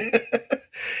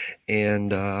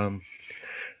 And all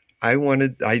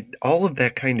of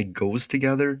that kind of goes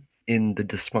together in the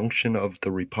dysfunction of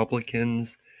the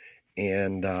Republicans.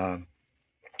 And I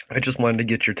just wanted to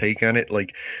get your take on it.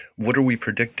 Like, what are we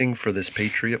predicting for this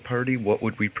Patriot Party? What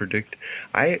would we predict?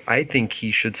 I think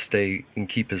he should stay and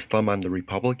keep his thumb on the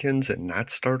Republicans and not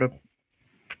start a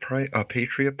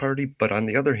Patriot Party. But on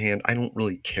the other hand, I don't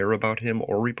really care about him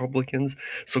or Republicans.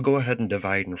 So go ahead and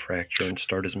divide and fracture and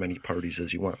start as many parties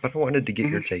as you want. But I wanted to get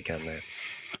your take on that.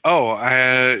 Oh,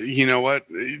 you know what?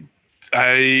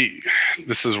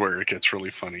 This is where it gets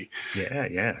really funny.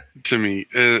 Yeah. To me,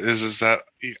 is that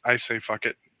I say fuck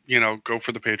it, go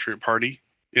for the Patriot Party,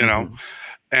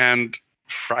 and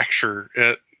fracture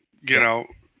it, the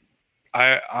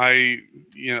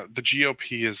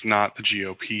GOP is not the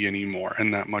GOP anymore,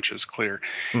 and that much is clear.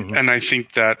 And I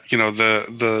think that,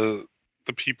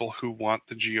 the people who want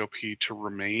the GOP to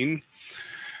remain,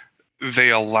 they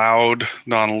allowed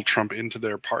Donald Trump into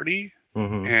their party,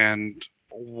 and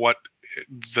what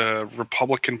the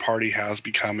Republican Party has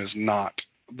become is not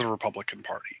the Republican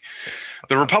Party.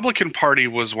 The Republican Party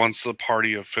was once the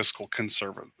party of fiscal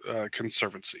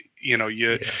conservancy. You know,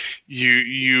 you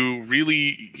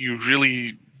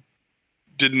really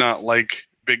did not like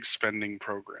big spending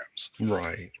programs.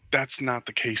 Right. That's not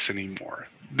the case anymore.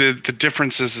 The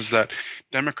difference is that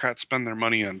Democrats spend their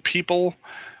money on people,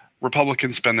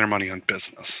 Republicans spend their money on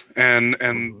business, and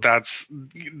that's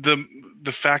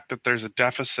the fact that there's a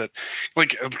deficit,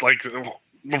 like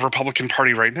the Republican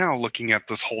Party right now looking at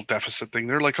this whole deficit thing.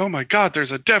 They're like, oh my God,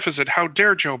 there's a deficit. How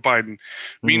dare Joe Biden?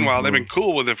 Meanwhile, they've been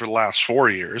cool with it for the last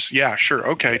 4 years. Yeah, sure.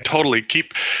 Okay. Totally.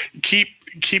 Keep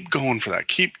going for that.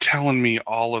 Keep telling me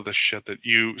all of the shit that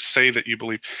you say that you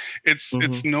believe. It's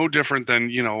no different than,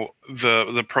 you know,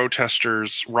 the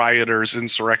protesters, rioters,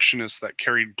 insurrectionists that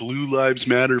carried Blue Lives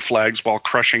Matter flags while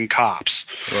crushing cops.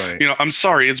 Right. You know, I'm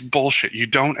sorry, it's bullshit. You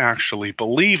don't actually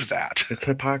believe that. It's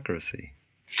hypocrisy.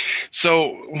 So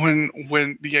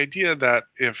when the idea that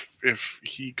if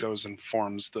he goes and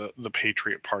forms the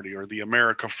Patriot Party or the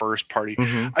America First Party,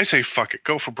 I say fuck it,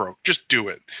 go for broke, just do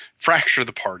it, fracture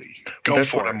the party, go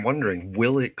That's for what it. I'm wondering.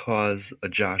 Will it cause a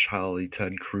Josh Hawley,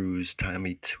 Ted Cruz,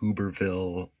 Tommy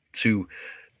Tuberville to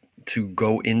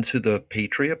go into the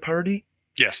Patriot Party?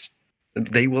 Yes.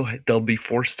 They'll be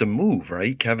forced to move,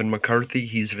 right? Kevin McCarthy,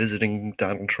 he's visiting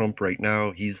Donald Trump right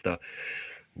now. He's the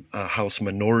House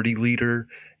Minority Leader,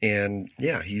 and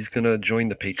yeah, he's gonna join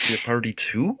the Patriot Party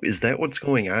too. Is that what's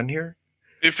going on here?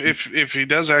 If he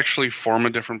does actually form a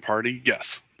different party,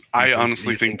 yes, I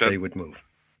honestly think that they would move.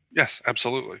 Yes,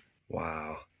 absolutely.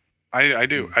 Wow. I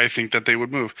do. I think that they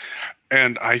would move,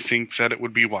 and I think that it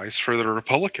would be wise for the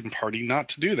Republican Party not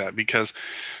to do that, because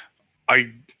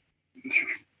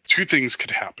two things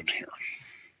could happen here.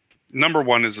 Number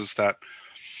one is that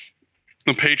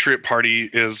the Patriot Party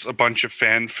is a bunch of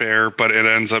fanfare, but it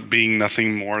ends up being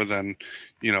nothing more than,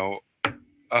 you know,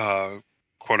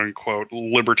 quote unquote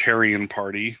libertarian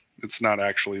party. It's not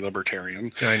actually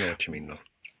libertarian. Yeah, I know what you mean though.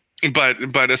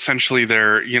 But essentially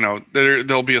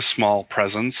there'll be a small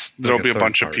presence. There'll be a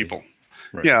bunch of people.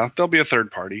 Right. Yeah, there'll be a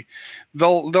third party.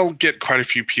 They'll get quite a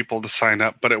few people to sign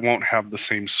up, but it won't have the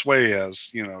same sway as,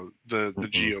 you know, the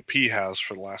GOP has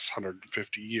for the last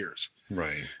 150 years.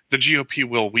 Right. The GOP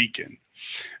will weaken.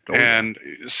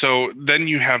 So then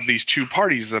you have these two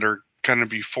parties that are going to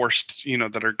be forced, you know,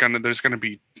 there's going to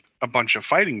be a bunch of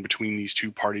fighting between these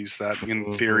two parties that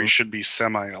in theory should be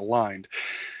semi-aligned.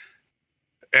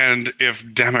 And if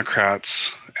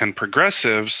Democrats and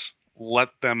progressives let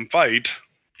them fight,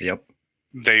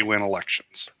 they win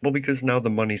elections. Well, because now the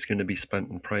money's going to be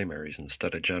spent in primaries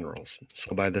instead of generals.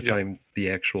 So by the time the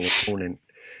actual opponent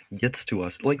gets to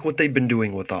us, like what they've been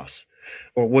doing with us,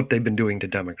 or what they've been doing to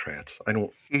Democrats.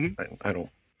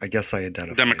 I guess I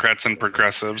identify Democrats and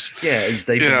progressives. Yeah, as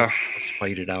they've been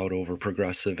fight it out over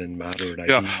progressive and moderate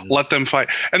ideas. Yeah, let them fight.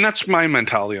 And that's my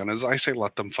mentality on it, is I say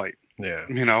let them fight. Yeah.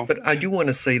 You know? But I do want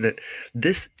to say that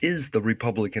this is the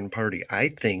Republican Party. I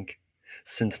think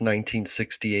since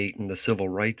 1968 and the Civil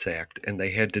Rights Act, and they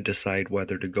had to decide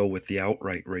whether to go with the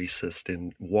outright racist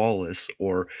in Wallace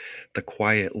or the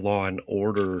quiet law and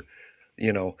order,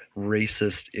 you know,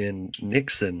 racist in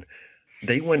Nixon.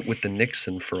 They went with the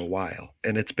Nixon for a while,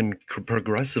 and it's been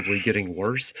progressively getting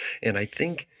worse. And I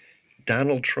think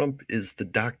Donald Trump is the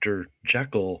Dr.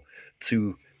 Jekyll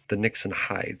to the Nixon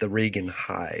Hyde, the Reagan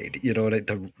Hyde, you know,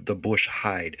 the Bush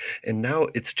Hyde. And now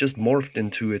it's just morphed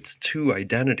into its two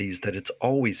identities that it's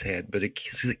always had, but it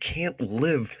just can't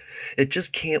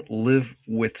live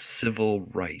with civil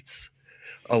rights.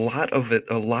 A lot of it.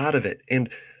 And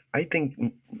I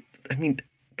mean,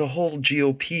 the whole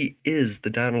GOP is the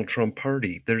Donald Trump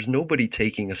party. There's nobody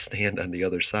taking a stand on the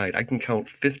other side. I can count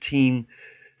 15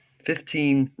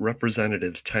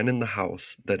 representatives, 10 in the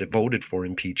House that have voted for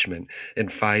impeachment,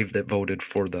 and 5 that voted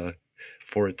for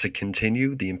it to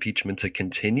continue, the impeachment to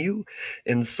continue.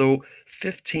 And so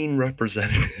 15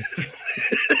 representatives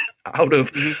out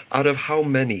of how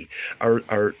many are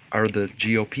the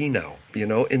GOP now, you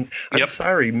know? And I'm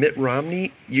sorry, Mitt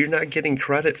Romney, you're not getting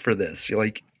credit for this. You're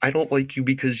like, I don't like you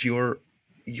because you're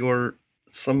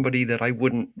somebody that I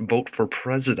wouldn't vote for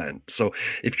president. So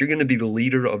if you're going to be the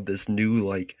leader of this new,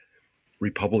 like,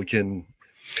 Republican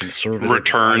conservative the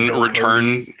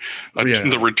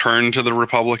return to the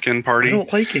Republican Party, I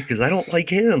don't like it because I don't like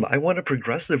him. I want a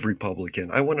progressive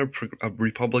Republican. I want a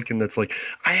Republican that's like,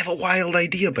 I have a wild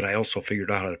idea, but I also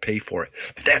figured out how to pay for it.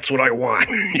 That's what I want.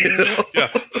 You know?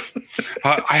 Yeah.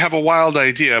 I have a wild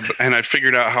idea, and I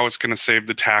figured out how it's going to save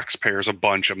the taxpayers a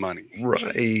bunch of money.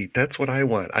 Right. That's what I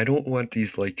want. I don't want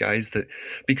these like guys that,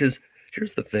 because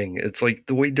here's the thing. It's like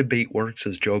the way debate works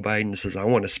is Joe Biden says, I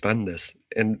want to spend this.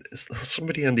 And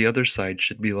somebody on the other side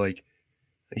should be like,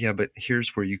 yeah, but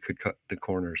here's where you could cut the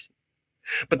corners.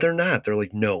 But they're not. They're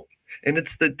like, no. And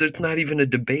there's not even a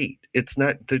debate. It's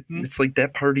not. It's like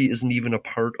that party isn't even a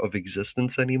part of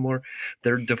existence anymore.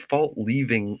 They're default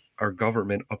leaving our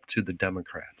government up to the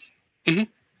Democrats. Mm-hmm.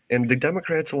 And the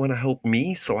Democrats want to help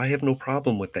me, so I have no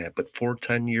problem with that. But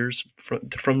 10 years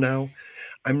from now,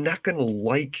 I'm not going to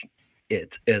like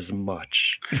it as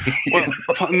much. Well,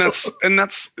 and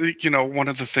that's one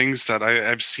of the things that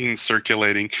I've seen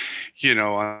circulating,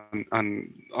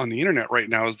 on the internet right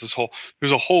now is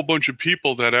there's a whole bunch of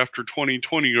people that after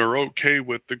 2020 are okay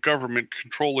with the government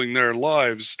controlling their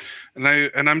lives, and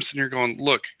I'm sitting here going,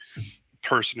 look,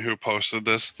 person who posted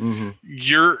this,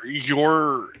 you're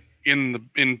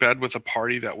in bed with a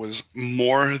party that was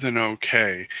more than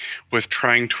okay with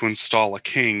trying to install a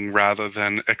king rather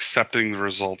than accepting the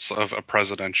results of a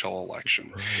presidential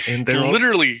election. Right. And they're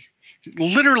literally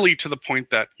to the point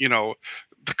that,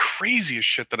 the craziest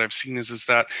shit that I've seen is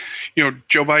that,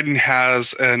 Joe Biden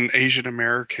has an Asian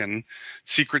American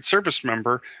Secret Service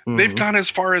member. They've gone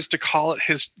as far as to call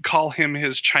him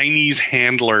his Chinese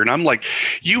handler. And I'm like,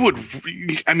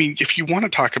 if you want to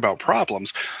talk about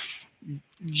problems,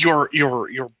 your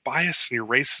bias and your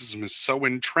racism is so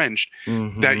entrenched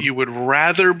that you would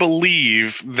rather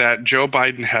believe that Joe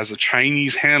Biden has a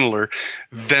Chinese handler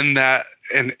than that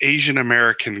an Asian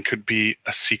American could be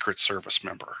a Secret Service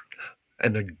member.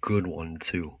 And a good one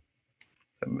too.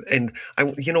 And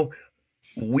you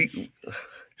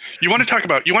want to talk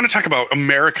about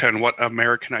America and what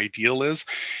American ideal is.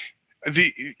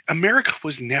 America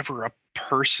was never a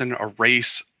person, a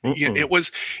race. It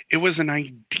was an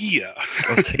idea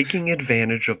of taking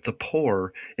advantage of the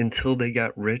poor until they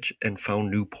got rich and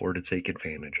found new poor to take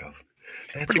advantage of.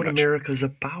 That's what America's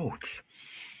about.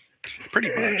 Pretty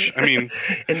much. I mean,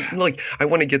 and I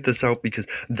want to get this out because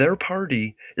their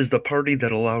party is the party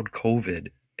that allowed COVID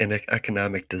an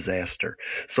economic disaster.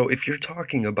 So if you're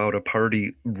talking about a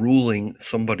party ruling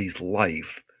somebody's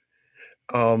life,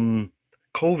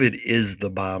 COVID is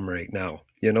the bomb right now.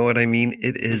 You know what I mean?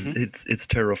 It is. It's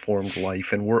terraformed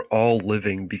life, and we're all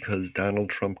living because Donald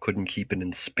Trump couldn't keep it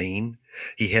in Spain.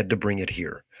 He had to bring it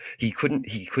here. He couldn't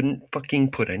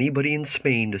fucking put anybody in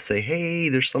Spain to say, hey,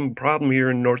 there's some problem here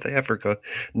in North Africa.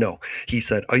 No, he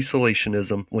said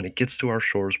isolationism. When it gets to our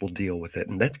shores, we'll deal with it,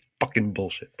 and that's fucking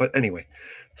bullshit. But anyway,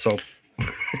 so.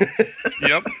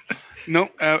 Yep. No,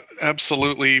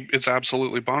 absolutely. It's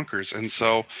absolutely bonkers, and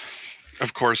so,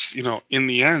 of course, in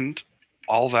the end,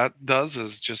 all that does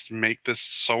is just make this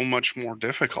so much more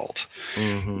difficult.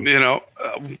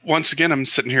 Once again, I'm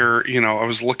sitting here, I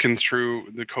was looking through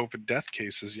the COVID death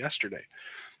cases yesterday.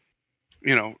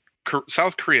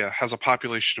 South Korea has a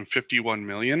population of 51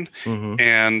 million,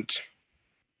 and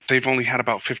they've only had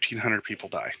about 1,500 people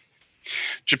die.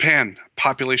 Japan,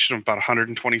 population of about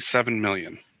 127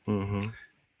 million.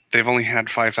 They've only had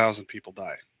 5,000 people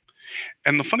die.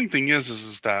 And the funny thing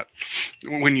is that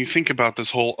when you think about this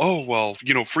whole,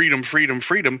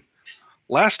 freedom,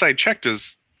 last I checked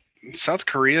is South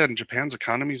Korea and Japan's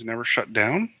economies never shut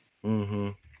down.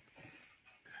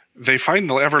 They find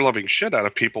the ever-loving shit out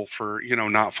of people for,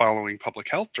 not following public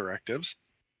health directives.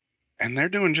 And they're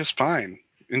doing just fine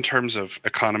in terms of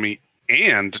economy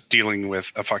and dealing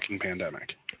with a fucking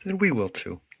pandemic. And we will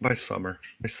too. By summer.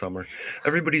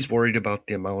 Everybody's worried about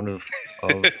the amount of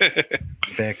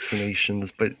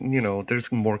vaccinations, but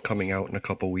there's more coming out in a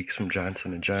couple weeks from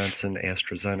Johnson & Johnson.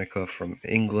 AstraZeneca from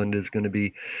England is going to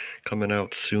be coming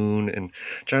out soon, and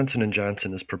Johnson &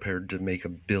 Johnson is prepared to make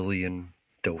 1 billion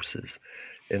doses.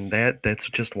 And that's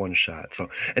just one shot. So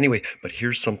anyway, but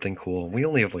here's something cool. We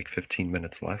only have 15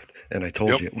 minutes left, and I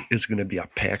told you it's going to be a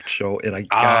packed show, and I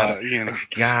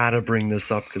gotta bring this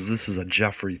up because this is a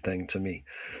Jeffrey thing to me.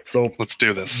 So let's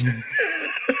do this.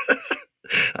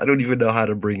 I don't even know how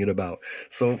to bring it about.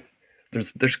 So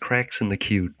there's cracks in the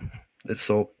queue.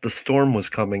 So the storm was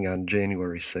coming on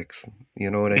January 6th.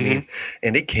 You know what I mean?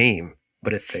 And it came,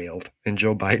 but it failed. And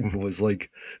Joe Biden was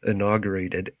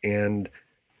inaugurated, and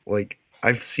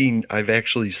I've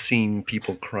actually seen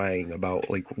people crying about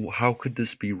how could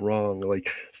this be wrong?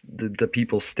 The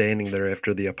people standing there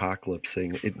after the apocalypse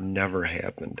saying it never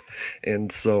happened.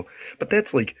 And so, but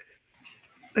that's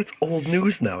old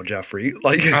news now, Jeffrey.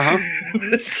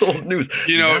 It's old news.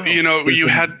 You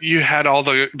had all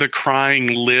the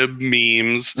crying lib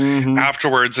memes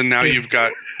afterwards, and now you've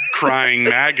got crying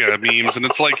MAGA memes, and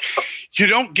it's You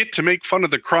don't get to make fun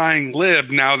of the crying lib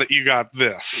now that you got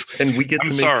this. And we get to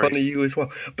make fun of you as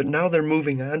well. But now they're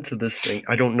moving on to this thing.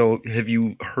 I don't know. Have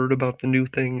you heard about the new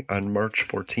thing on March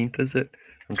 14th, is it?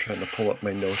 I'm trying to pull up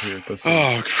my note here at this.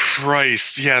 Oh,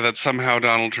 Christ. Yeah, that somehow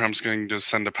Donald Trump's going to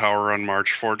send a power on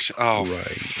March 14th. Oh, right.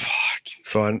 Fuck.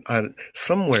 So on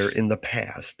somewhere in the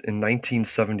past, in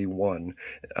 1971,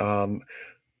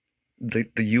 the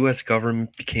U.S.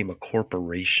 government became a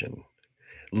corporation,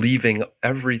 leaving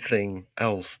everything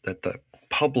else that the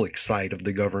public side of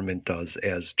the government does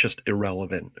as just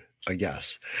irrelevant, I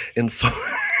guess. And so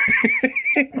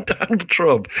Donald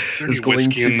Trump is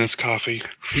going to in this coffee.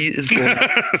 He is going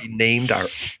to be named our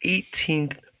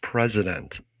 18th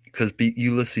president, because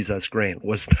Ulysses S. Grant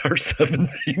was our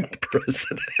 17th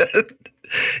president.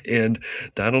 And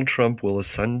Donald Trump will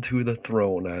ascend to the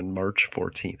throne on March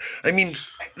 14th. I mean,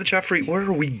 Jeffrey, where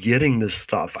are we getting this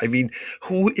stuff? I mean,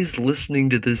 who is listening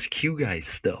to this Q guy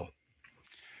still?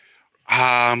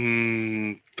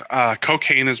 Cocaine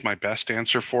is my best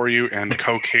answer for you, and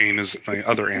cocaine is my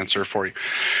other answer for you.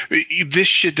 This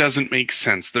shit doesn't make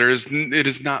sense. It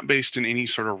is not based in any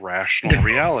sort of rational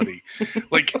reality.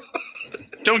 Like,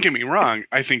 don't get me wrong.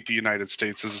 I think the United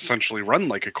States is essentially run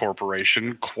like a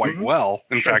corporation quite well.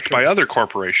 In fact, by other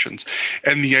corporations.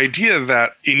 And the idea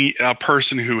that a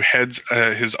person who heads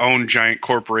his own giant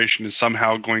corporation is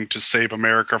somehow going to save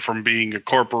America from being a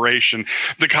corporation,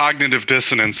 the cognitive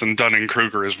dissonance in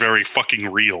Dunning-Kruger is very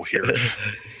fucking real here.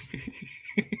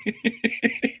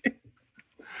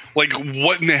 Like,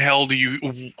 what in the hell do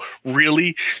you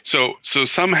really? So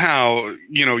somehow,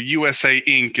 USA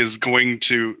Inc. is going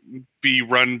to be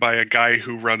run by a guy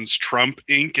who runs Trump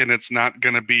Inc. and it's not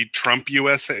going to be Trump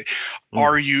USA.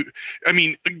 Are you? I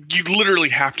mean, you literally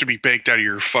have to be baked out of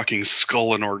your fucking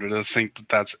skull in order to think that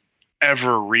that's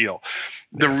ever real.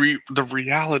 The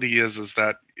reality is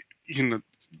that,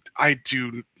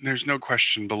 there's no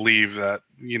question, believe that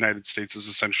the United States is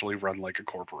essentially run like a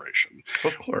corporation.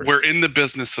 Of course. We're in the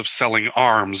business of selling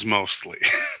arms mostly.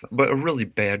 But a really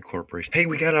bad corporation. Hey,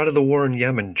 we got out of the war in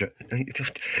Yemen.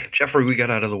 Jeffrey, we got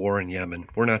out of the war in Yemen.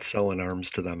 We're not selling arms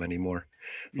to them anymore.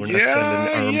 We're not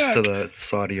sending arms to the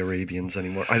Saudi Arabians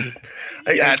anymore. I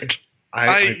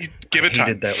give it time.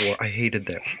 Hated that war. I hated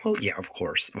that. Well, yeah, of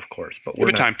course. But we're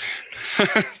give it not,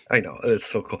 time. I know. It's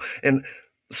so cool. And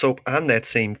so on that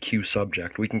same Q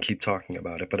subject, we can keep talking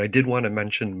about it, but I did want to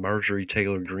mention Marjorie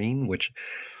Taylor Greene, which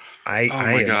I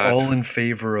am all in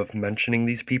favor of mentioning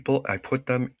these people. I put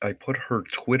her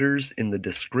Twitters in the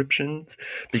descriptions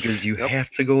because you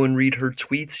have to go and read her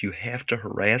tweets. You have to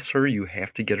harass her. You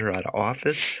have to get her out of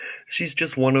office. She's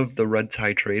just one of the red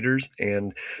tie traders,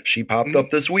 and she popped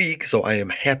up this week. So I am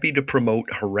happy to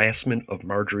promote harassment of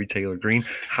Marjorie Taylor Greene.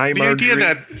 Hi,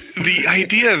 Marjorie. The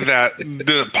idea that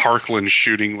the Parkland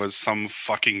shooting was some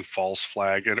fucking false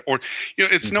flag,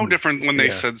 it's no different when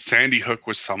they said Sandy Hook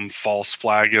was some false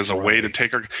flag as a way to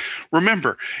take our.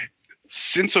 Remember,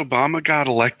 since Obama got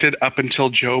elected up until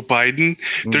Joe Biden,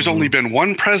 there's only been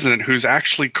one president who's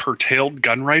actually curtailed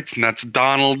gun rights, and that's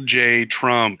Donald J.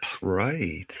 Trump.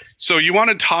 Right. So you want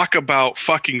to talk about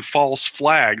fucking false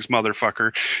flags,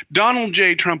 motherfucker. Donald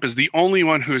J. Trump is the only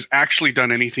one who has actually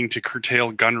done anything to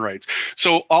curtail gun rights.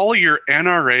 So all your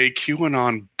NRA,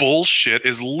 QAnon bullshit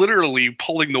is literally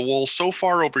pulling the wool so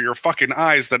far over your fucking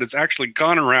eyes that it's actually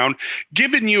gone around,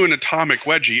 given you an atomic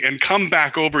wedgie, and come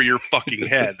back over your fucking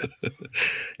head.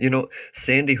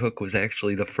 Sandy Hook was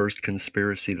actually the first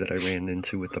conspiracy that I ran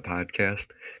into with the podcast,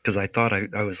 because I thought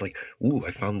I was like, ooh,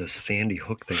 I found this Sandy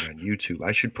Hook thing on YouTube.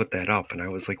 I should put that up. And I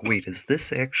was like, wait, is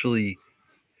this actually,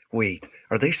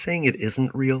 are they saying it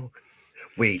isn't real?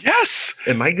 Wait. Yes.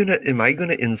 Am I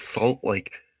gonna insult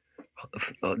like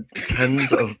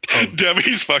tens of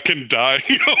Debbie's fucking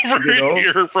dying over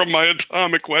here from my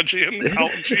atomic wedgie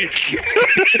analogy.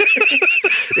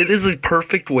 It is a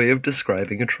perfect way of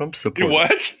describing a Trump supporter.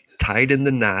 What? Tied in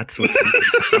the knots with something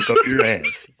stuck up your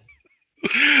ass.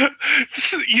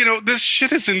 This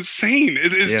shit is insane.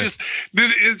 It is just,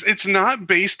 it's not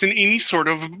based in any sort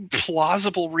of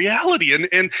plausible reality.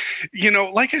 And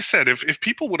like I said, if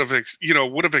people would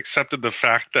have accepted the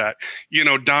fact that,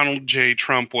 Donald J.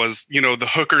 Trump was, the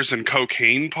hookers and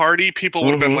cocaine party, people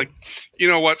would have been like, you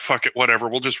know what, fuck it, whatever,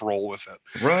 we'll just roll with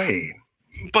it. Right.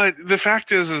 But the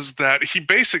fact is that he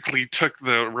basically took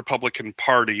the Republican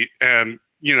Party and,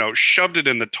 shoved it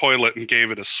in the toilet and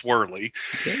gave it a swirly.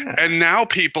 Yeah. And now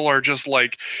people are just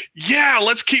like, yeah,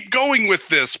 let's keep going with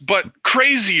this, but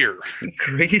crazier.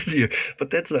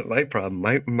 But that's not my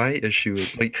problem. My issue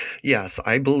is like, yes,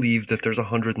 I believe that there's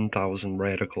 100,000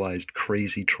 radicalized,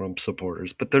 crazy Trump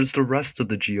supporters, but there's the rest of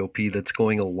the GOP that's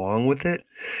going along with it.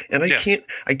 And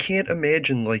I can't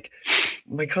imagine like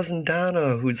my cousin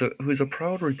Donna, who's a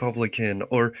proud Republican,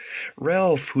 or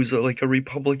Ralph, who's like a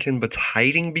Republican but's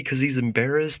hiding because he's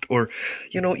embarrassed, or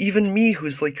even me,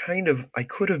 who's like I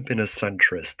could have been a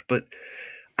centrist, but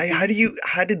how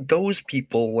did those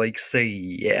people like say,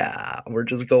 yeah, we're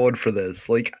just going for this?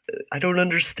 Like, I don't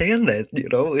understand that.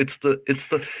 It's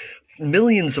the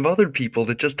millions of other people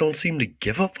that just don't seem to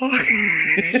give a fuck.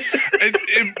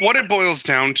 What it boils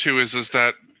down to is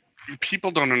that people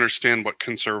don't understand what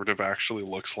conservative actually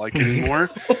looks like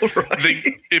anymore.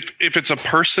 Right. If it's a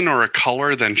person or a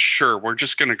color, then sure, we're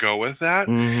just going to go with that.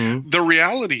 Mm-hmm. The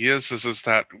reality is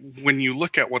that when you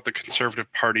look at what the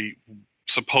Conservative Party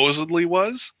supposedly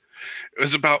was, it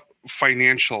was about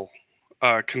financial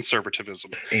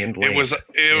conservatism, and land.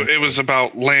 It was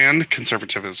about land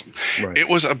conservatism. Right. It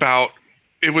was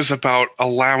about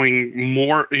allowing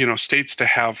more states to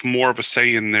have more of a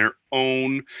say in their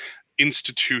own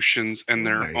institutions and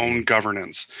their own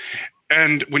governance.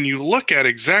 And when you look at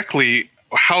exactly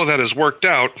how that has worked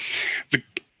out,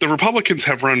 the Republicans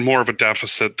have run more of a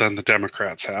deficit than the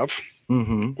Democrats have,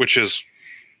 mm-hmm. which is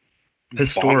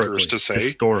bonkers to say.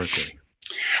 Historically.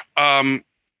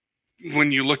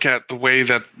 When you look at the way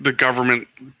that the government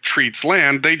treats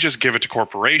land, they just give it to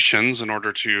corporations in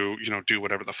order to, do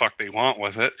whatever the fuck they want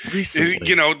with it. Recently.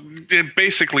 It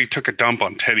basically took a dump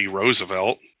on Teddy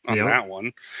Roosevelt on that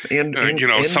one. And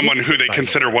someone who they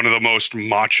consider one of the most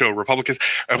macho Republicans,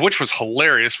 which was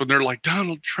hilarious when they're like,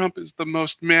 Donald Trump is the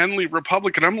most manly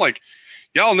Republican. I'm like,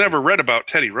 y'all never read about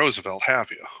Teddy Roosevelt, have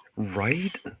you?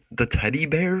 Right, the teddy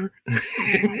bear.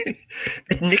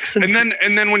 Nixon.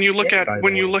 And then when you look at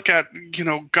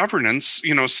governance,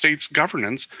 states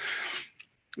governance,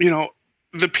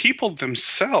 the people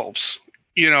themselves,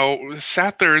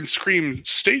 sat there and screamed,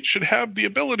 states should have the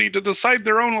ability to decide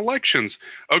their own elections.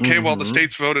 Okay, well, the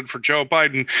states voted for Joe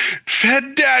Biden.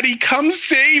 Fed Daddy, come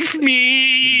save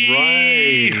me.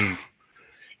 Right.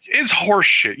 It's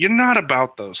horseshit. You're not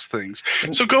about those things.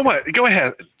 So go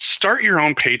ahead. Start your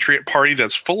own Patriot Party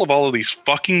that's full of all of these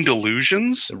fucking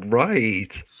delusions.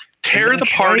 Right. Tear the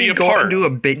party apart. Go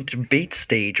onto a debate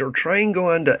stage, or try and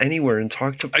go onto anywhere and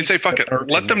talk to. I say fuck it.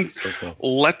 Let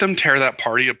them tear that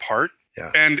party apart.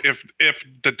 Yes. And if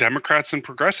the Democrats and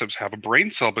progressives have a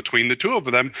brain cell between the two of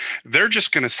them, they're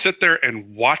just going to sit there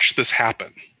and watch this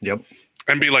happen. Yep.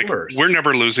 And be like, we're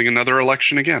never losing another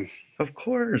election again. Of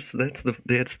course, that's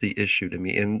the issue to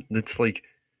me, and it's like,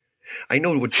 I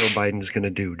know what Joe Biden's going to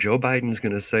do. Joe Biden's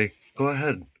going to say, "Go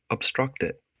ahead, obstruct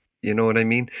it." You know what I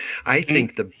mean? I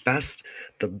think the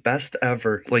best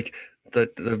ever, like the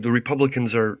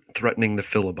Republicans are threatening the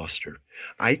filibuster.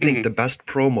 I think the best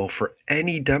promo for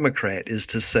any Democrat is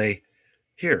to say,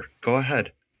 "Here, go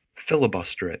ahead,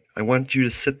 filibuster it. I want you to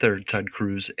sit there, Ted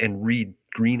Cruz, and read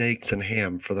Green Eggs and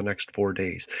Ham for the next 4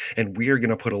 days. And we are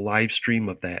going to put a live stream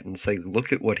of that and say,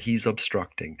 look at what he's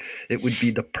obstructing." It would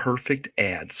be the perfect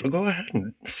ad. So go ahead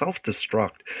and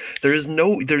self-destruct. There's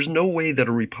no way that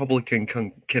a Republican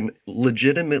can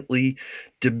legitimately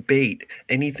debate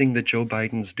anything that Joe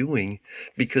Biden's doing,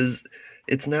 because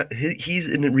it's not, he's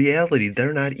in reality,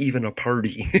 they're not even a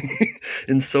party.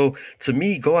 And so to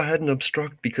me, go ahead and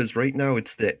obstruct, because right now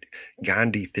it's that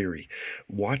Gandhi theory.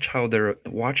 Watch how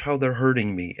they're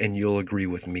hurting me, and you'll agree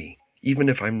with me, even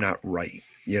if I'm not right.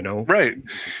 Right. And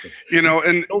you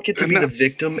don't get to be the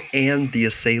victim and the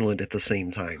assailant at the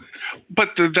same time.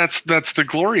 But that's the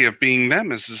glory of being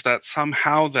them, is that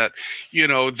somehow that,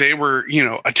 they were,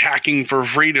 attacking for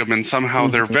freedom, and somehow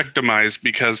they're victimized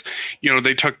because,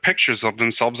 they took pictures of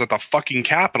themselves at the fucking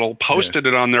Capitol, posted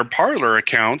it on their Parler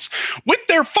accounts with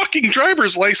their fucking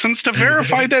driver's license to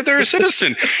verify that they're a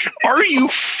citizen. Are you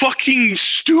fucking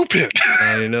stupid?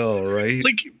 I know, right?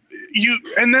 Like,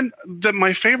 and then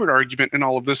my favorite argument in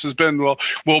all of this has been, well,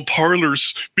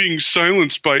 Parler's being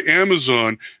silenced by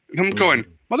Amazon. And I'm going,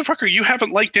 motherfucker, you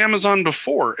haven't liked Amazon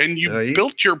before, and you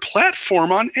built your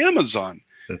platform on Amazon.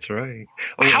 That's right.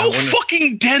 How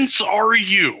fucking dense are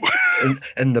you?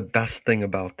 and the best thing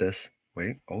about this,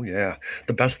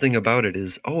 the best thing about it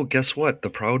is, guess what? The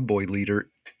Proud Boy leader,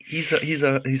 he's a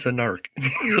narc.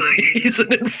 He's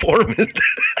an informant.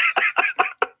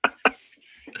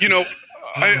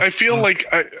 I feel like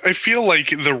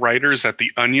the writers at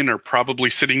The Onion are probably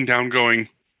sitting down going,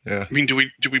 I mean, do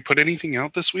we put anything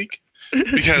out this week?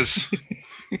 Because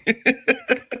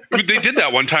they did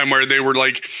that one time where they were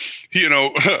like,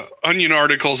 Onion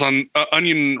articles on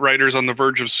Onion writers on the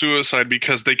verge of suicide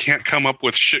because they can't come up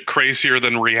with shit crazier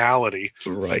than reality.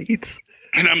 Right.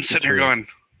 And I'm sitting here going,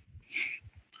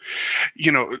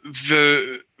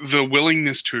 the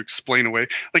willingness to explain away,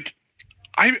 like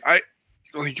I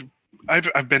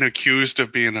I've been accused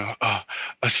of being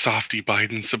a softy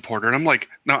Biden supporter, and I'm like,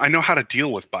 no, I know how to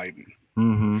deal with Biden.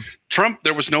 Mm-hmm. Trump,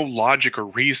 there was no logic or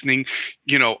reasoning.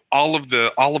 All of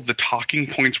the talking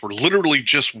points were literally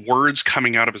just words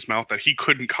coming out of his mouth that he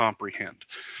couldn't comprehend.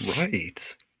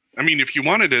 Right. I mean, if you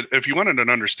wanted an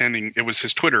understanding, it was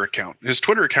his Twitter account. His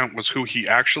Twitter account was who he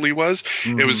actually was.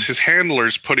 Mm-hmm. It was his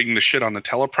handlers putting the shit on the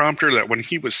teleprompter that when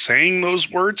he was saying those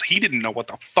words, he didn't know what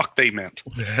the fuck they meant.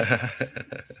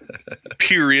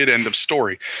 Period. End of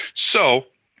story. So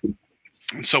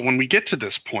when we get to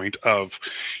this point of,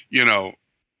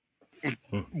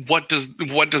 what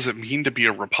does it mean to be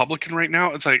a Republican right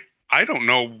now? It's like, I don't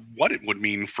know what it would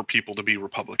mean for people to be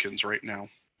Republicans right now.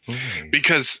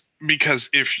 Nice. Because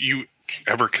if you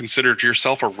ever considered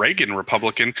yourself a Reagan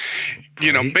Republican,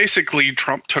 Right. basically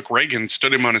Trump took Reagan,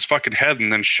 stood him on his fucking head,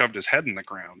 and then shoved his head in the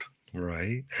ground.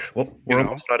 Right. Well, we're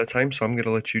almost out of time, so I'm going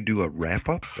to let you do a wrap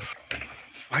up.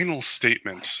 Final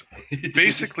statement.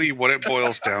 Basically, what it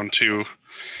boils down to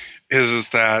is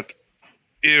that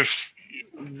if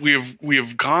we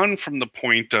have gone from the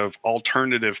point of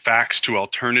alternative facts to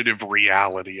alternative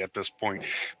reality at this point,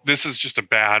 this is just a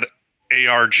bad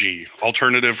ARG,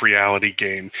 alternative reality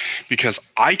game, because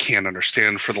I can't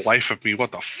understand for the life of me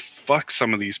what the fuck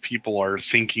some of these people are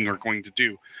thinking or going to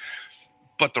do.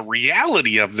 But the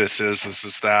reality of this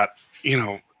is that,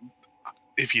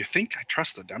 if you think I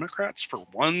trust the Democrats for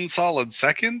one solid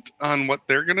second on what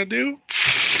they're going to do,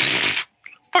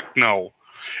 fuck no.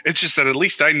 It's just that at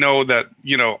least I know that,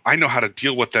 I know how to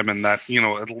deal with them, and that,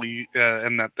 at least,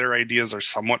 and that their ideas are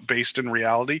somewhat based in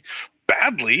reality.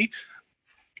 Badly,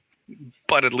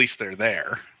 but at least they're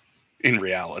there in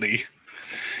reality.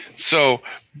 So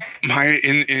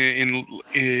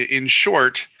in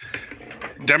short,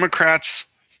 Democrats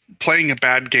playing a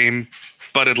bad game,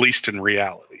 but at least in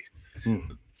reality.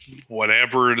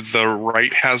 Whatever the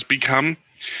right has become,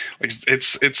 like,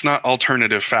 it's not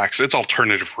alternative facts, it's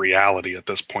alternative reality at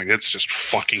this point. It's just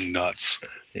fucking nuts.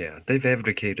 Yeah, they've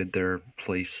abdicated their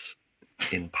place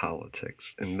in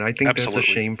politics, and I think that's a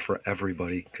shame for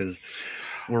everybody, because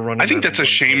we're running. I think that's a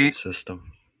shame.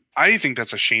 System. I think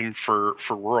that's a shame for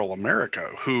rural America,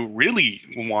 who really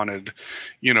wanted,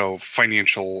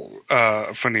 financial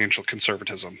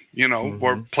conservatism.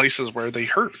 Where places where they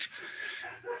hurt,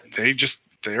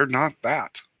 they're not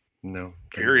that. No.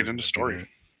 Period. End of story.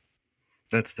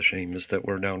 That's the shame, is that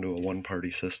we're down to a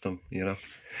one-party system.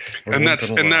 And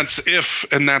that's if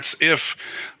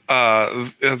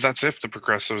the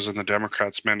progressives and the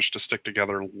Democrats manage to stick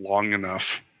together long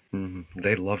enough. Mm-hmm.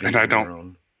 They love it. And I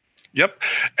don't. Yep.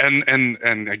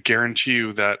 And I guarantee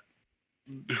you that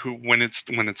when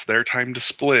it's their time to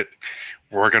split,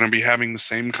 we're going to be having the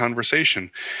same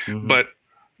conversation. Mm-hmm. But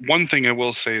one thing I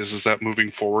will say is that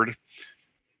moving forward,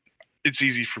 it's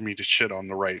easy for me to shit on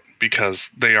the right, because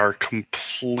they are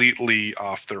completely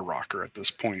off their rocker at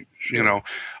this point. Sure.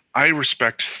 I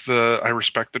respect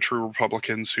the true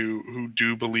Republicans who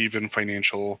do believe in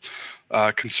financial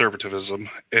conservatism.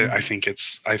 Mm-hmm.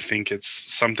 I think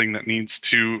it's something that needs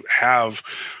to have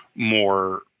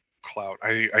more clout.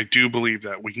 I do believe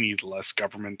that we need less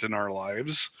government in our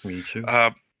lives. Me too.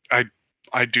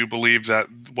 I do believe that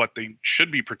what they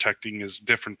should be protecting is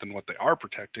different than what they are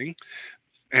protecting,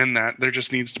 and that there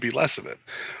just needs to be less of it.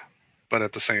 But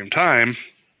at the same time,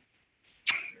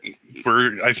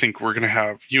 I think we're going to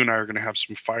have, you and I are going to have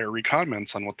some fiery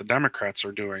comments on what the Democrats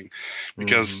are doing,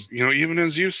 because, even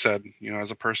as you said,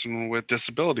 as a person with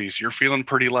disabilities, you're feeling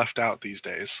pretty left out these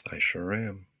days. I sure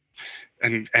am.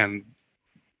 And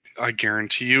I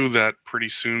guarantee you that pretty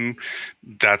soon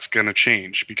that's going to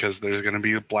change, because there's going to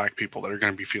be black people that are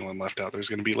going to be feeling left out. There's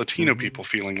going to be Latino people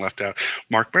feeling left out.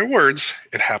 Mark my words,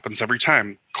 it happens every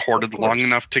time. Courted long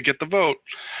enough to get the vote,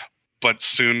 but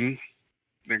soon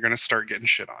they're going to start getting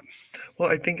shit on. Well,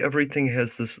 I think everything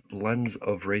has this lens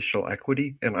of racial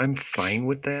equity, and I'm fine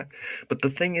with that. But the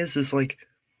thing is like,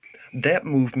 that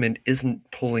movement isn't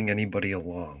pulling anybody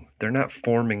along. They're not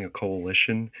forming a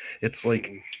coalition. It's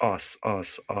like us.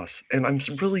 And I'm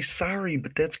really sorry,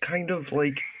 but that's kind of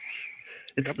like,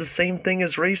 it's the same thing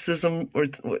as racism or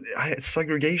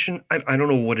segregation. I don't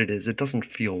know what it is. It doesn't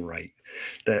feel right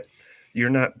that you're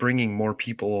not bringing more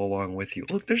people along with you.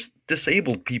 Look, there's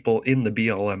disabled people in the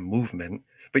BLM movement,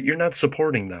 but you're not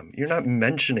supporting them. You're not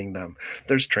mentioning them.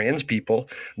 There's trans people,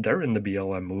 they're in the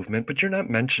BLM movement, but you're not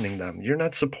mentioning them. You're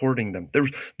not supporting them.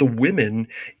 There's the women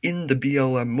in the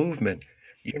BLM movement.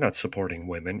 You're not supporting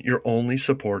women. You're only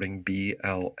supporting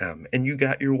BLM. And you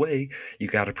got your way. You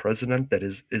got a president that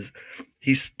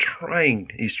he's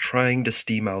trying to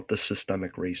steam out the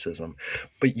systemic racism,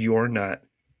 but you're not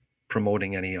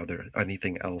promoting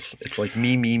anything else. It's like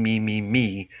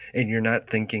me, and you're not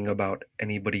thinking about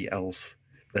anybody else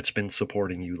that's been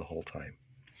supporting you the whole time.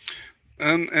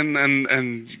 And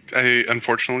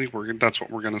unfortunately, that's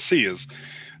what we're going to see is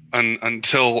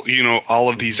until, you know, all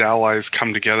of these allies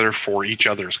come together for each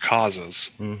other's causes,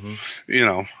 mm-hmm. you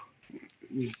know,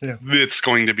 yeah. It's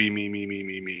going to be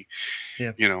me.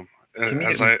 Yeah. You know, to me,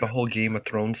 it was the whole Game of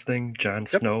Thrones thing. Jon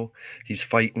Snow, he's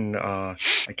fighting, I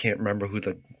can't remember who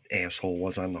the asshole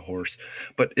was on the horse,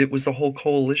 but it was the whole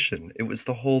coalition. It was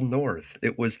the whole North.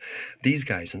 It was these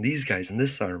guys and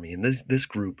this army and this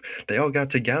group. They all got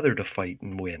together to fight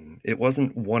and win. It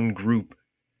wasn't one group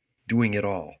doing it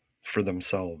all for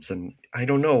themselves. And I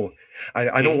don't know.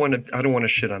 I don't want to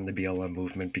shit on the BLM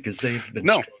movement because they've been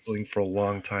struggling for a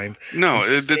long time. No,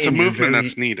 it's a movement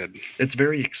that's needed. It's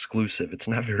very exclusive. It's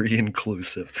not very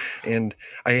inclusive. And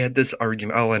I had this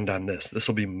argument. I'll end on this. This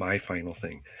will be my final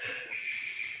thing.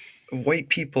 White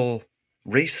people,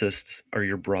 racists, are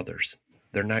your brothers.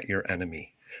 They're not your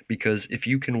enemy. Because if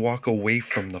you can walk away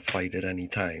from the fight at any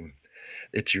time,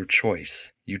 it's your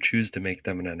choice. You choose to make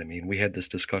them an enemy. And we had this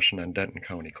discussion on Denton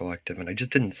County Collective, and I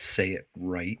just didn't say it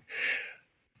right.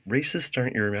 Racists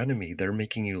aren't your enemy. They're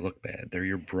making you look bad. They're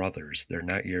your brothers. They're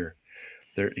not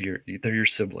they're your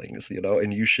siblings, you know,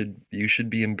 and you should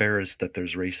be embarrassed that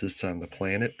there's racists on the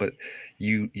planet, but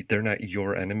they're not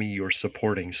your enemy. You're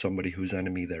supporting somebody whose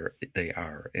enemy they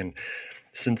are. And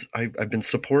since I've been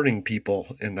supporting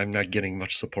people and I'm not getting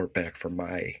much support back for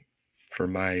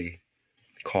my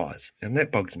cause, and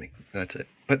that bugs me. That's it.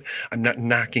 But I'm not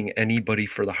knocking anybody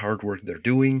for the hard work they're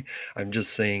doing. I'm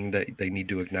just saying that they need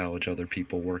to acknowledge other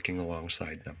people working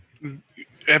alongside them.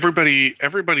 Everybody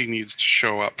needs to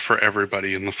show up for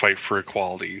everybody in the fight for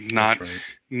equality.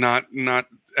 Not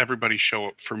everybody show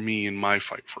up for me in my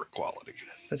fight for equality.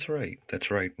 That's right,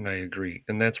 and I agree.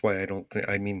 And that's why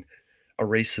a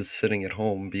racist sitting at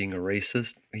home being a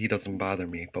racist, he doesn't bother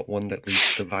me, but one that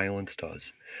leads to violence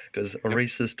does. Because a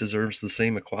racist deserves the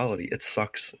same equality. It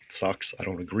sucks. I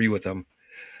don't agree with them,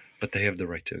 but they have the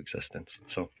right to existence.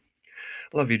 So,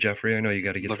 love you, Jeffrey. I know you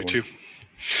got to get to work. Love you too.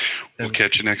 We'll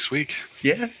catch you next week.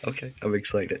 Yeah, okay. I'm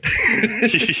excited.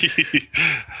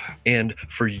 And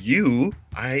for you,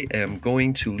 I am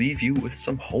going to leave you with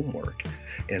some homework.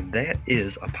 And that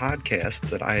is a podcast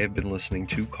that I have been listening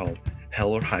to called Hell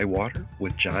or High Water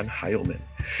with John Heilman.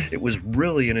 It was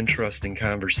really an interesting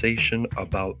conversation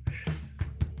about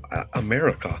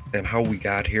America and how we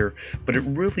got here, but it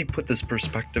really put this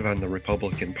perspective on the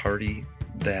Republican Party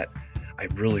that I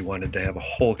really wanted to have a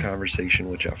whole conversation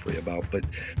with Jeffrey about, but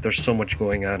there's so much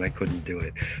going on I couldn't do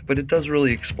it. But it does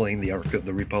really explain the arc of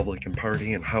the Republican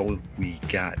Party and how we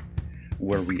got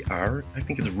where we are. I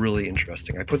think it's really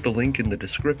interesting. I put the link in the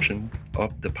description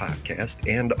of the podcast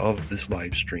and of this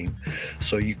live stream,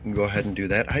 so you can go ahead and do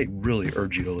that. I really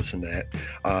urge you to listen to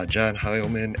that. John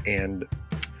Heilman and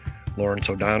Lawrence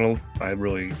O'Donnell. I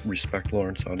really respect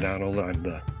Lawrence O'Donnell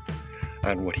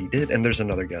on what he did. And there's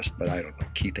another guest, but I don't know,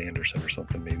 Keith Anderson or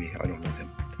something maybe. I don't know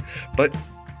him. But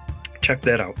check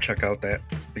that out. Check out that,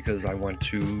 because I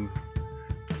want you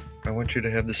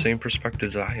to have the same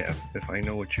perspectives I have. If I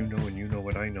know what you know and you know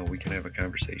what I know, we can have a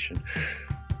conversation.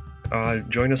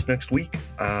 Join us next week.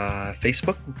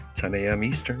 Facebook, 10 a.m.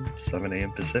 Eastern, 7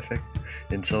 a.m. Pacific.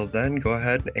 Until then, go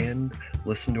ahead and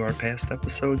listen to our past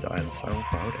episodes on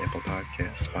SoundCloud, Apple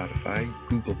Podcasts, Spotify,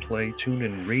 Google Play,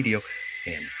 TuneIn Radio,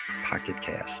 and Pocket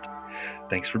Cast.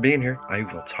 Thanks for being here. I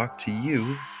will talk to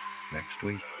you next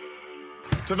week.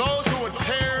 To those who would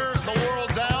tear the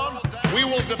world down, we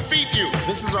will defeat you.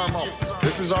 This is our moment.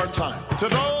 This is our time. To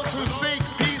those who seek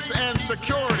peace and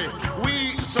security,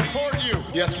 we support you.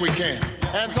 Yes, we can.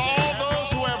 And to all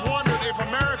those who have wondered if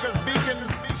America's beacon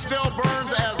still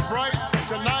burns as bright,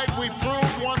 tonight we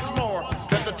prove once more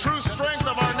that the true strength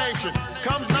of our nation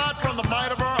comes not from the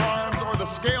might of our arms or the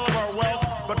scale of our wealth,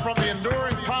 but from the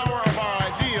enduring power of our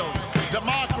ideals,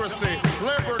 democracy,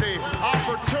 liberty,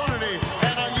 opportunity,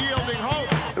 and unyielding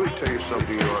hope. Let me tell you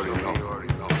something you already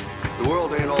know. The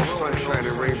world ain't all sunshine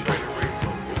and rainbow.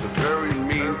 It's a very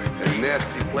mean and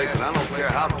nasty place, and I don't care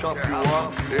how tough you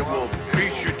are, it will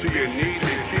beat you to your knees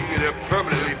and keep you there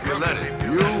permanently if you let it.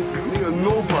 You, me, or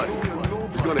nobody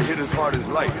is gonna hit as hard as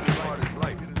life.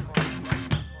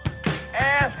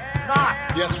 Ask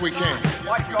not. Yes, we can.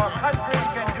 What your country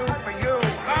can do for you.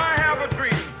 I have a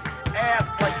dream.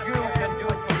 Ask what you can do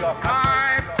for your country.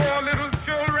 My poor little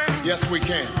children. Yes, we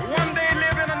can. One day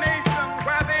live in a nation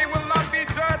where they will not be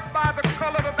judged by the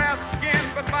color of their skin,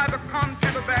 but by the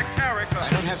content of their character. I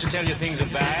don't have to tell you things are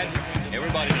bad.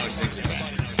 Everybody knows things are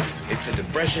bad. It's a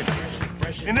depression.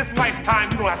 In this lifetime,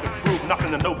 you don't have to prove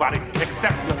nothing to nobody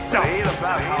except yourself. It ain't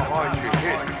about how hard you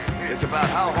hit. It's about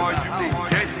how hard you can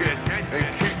get hit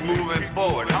and keep moving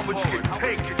forward. How much you can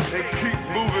take and keep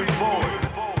moving forward.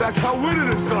 That's how winning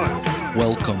is done.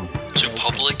 Welcome to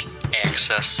Public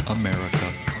Access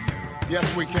America. Yes,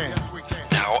 we can.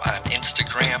 Now on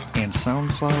Instagram and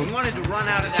SoundCloud. I wanted to run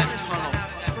out of that tunnel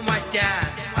for my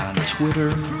dad. On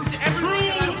Twitter.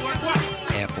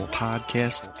 Apple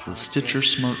Podcasts, the Stitcher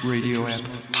Smart Radio app,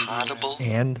 Potable,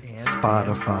 and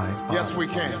Spotify. Yes, we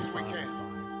can.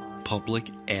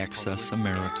 Public Access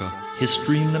America.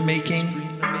 History in the making.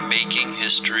 Making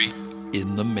history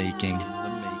in the making.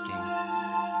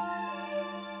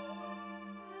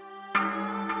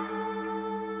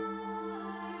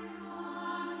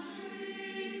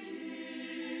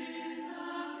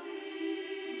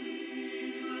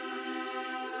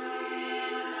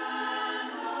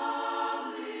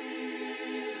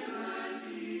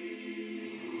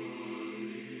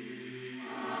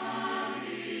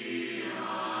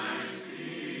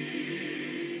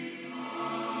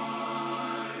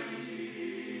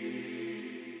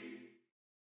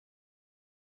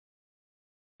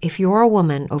 If you're a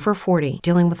woman over 40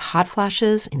 dealing with hot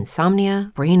flashes,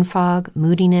 insomnia, brain fog,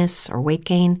 moodiness, or weight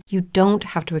gain, you don't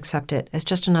have to accept it as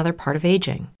just another part of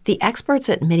aging. The experts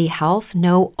at MIDI Health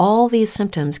know all these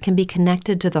symptoms can be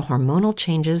connected to the hormonal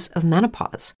changes of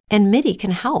menopause. And MIDI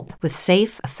can help with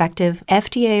safe, effective,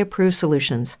 FDA-approved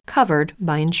solutions covered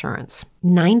by insurance.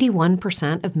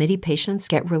 91% of MIDI patients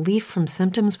get relief from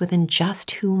symptoms within just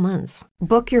 2 months.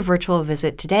 Book your virtual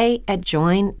visit today at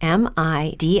joinmidi.com.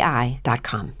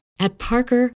 At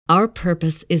Parker, our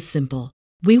purpose is simple.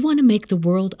 We want to make the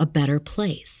world a better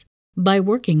place by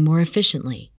working more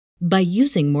efficiently, by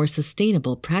using more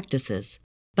sustainable practices,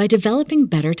 by developing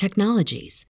better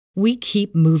technologies. We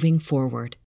keep moving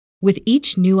forward. With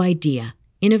each new idea,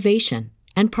 innovation,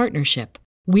 and partnership,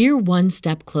 we're one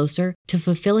step closer to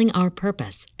fulfilling our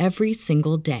purpose every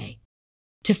single day.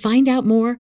 To find out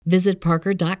more, visit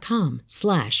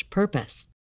parker.com/purpose.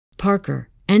 Parker,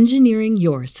 engineering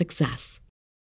your success.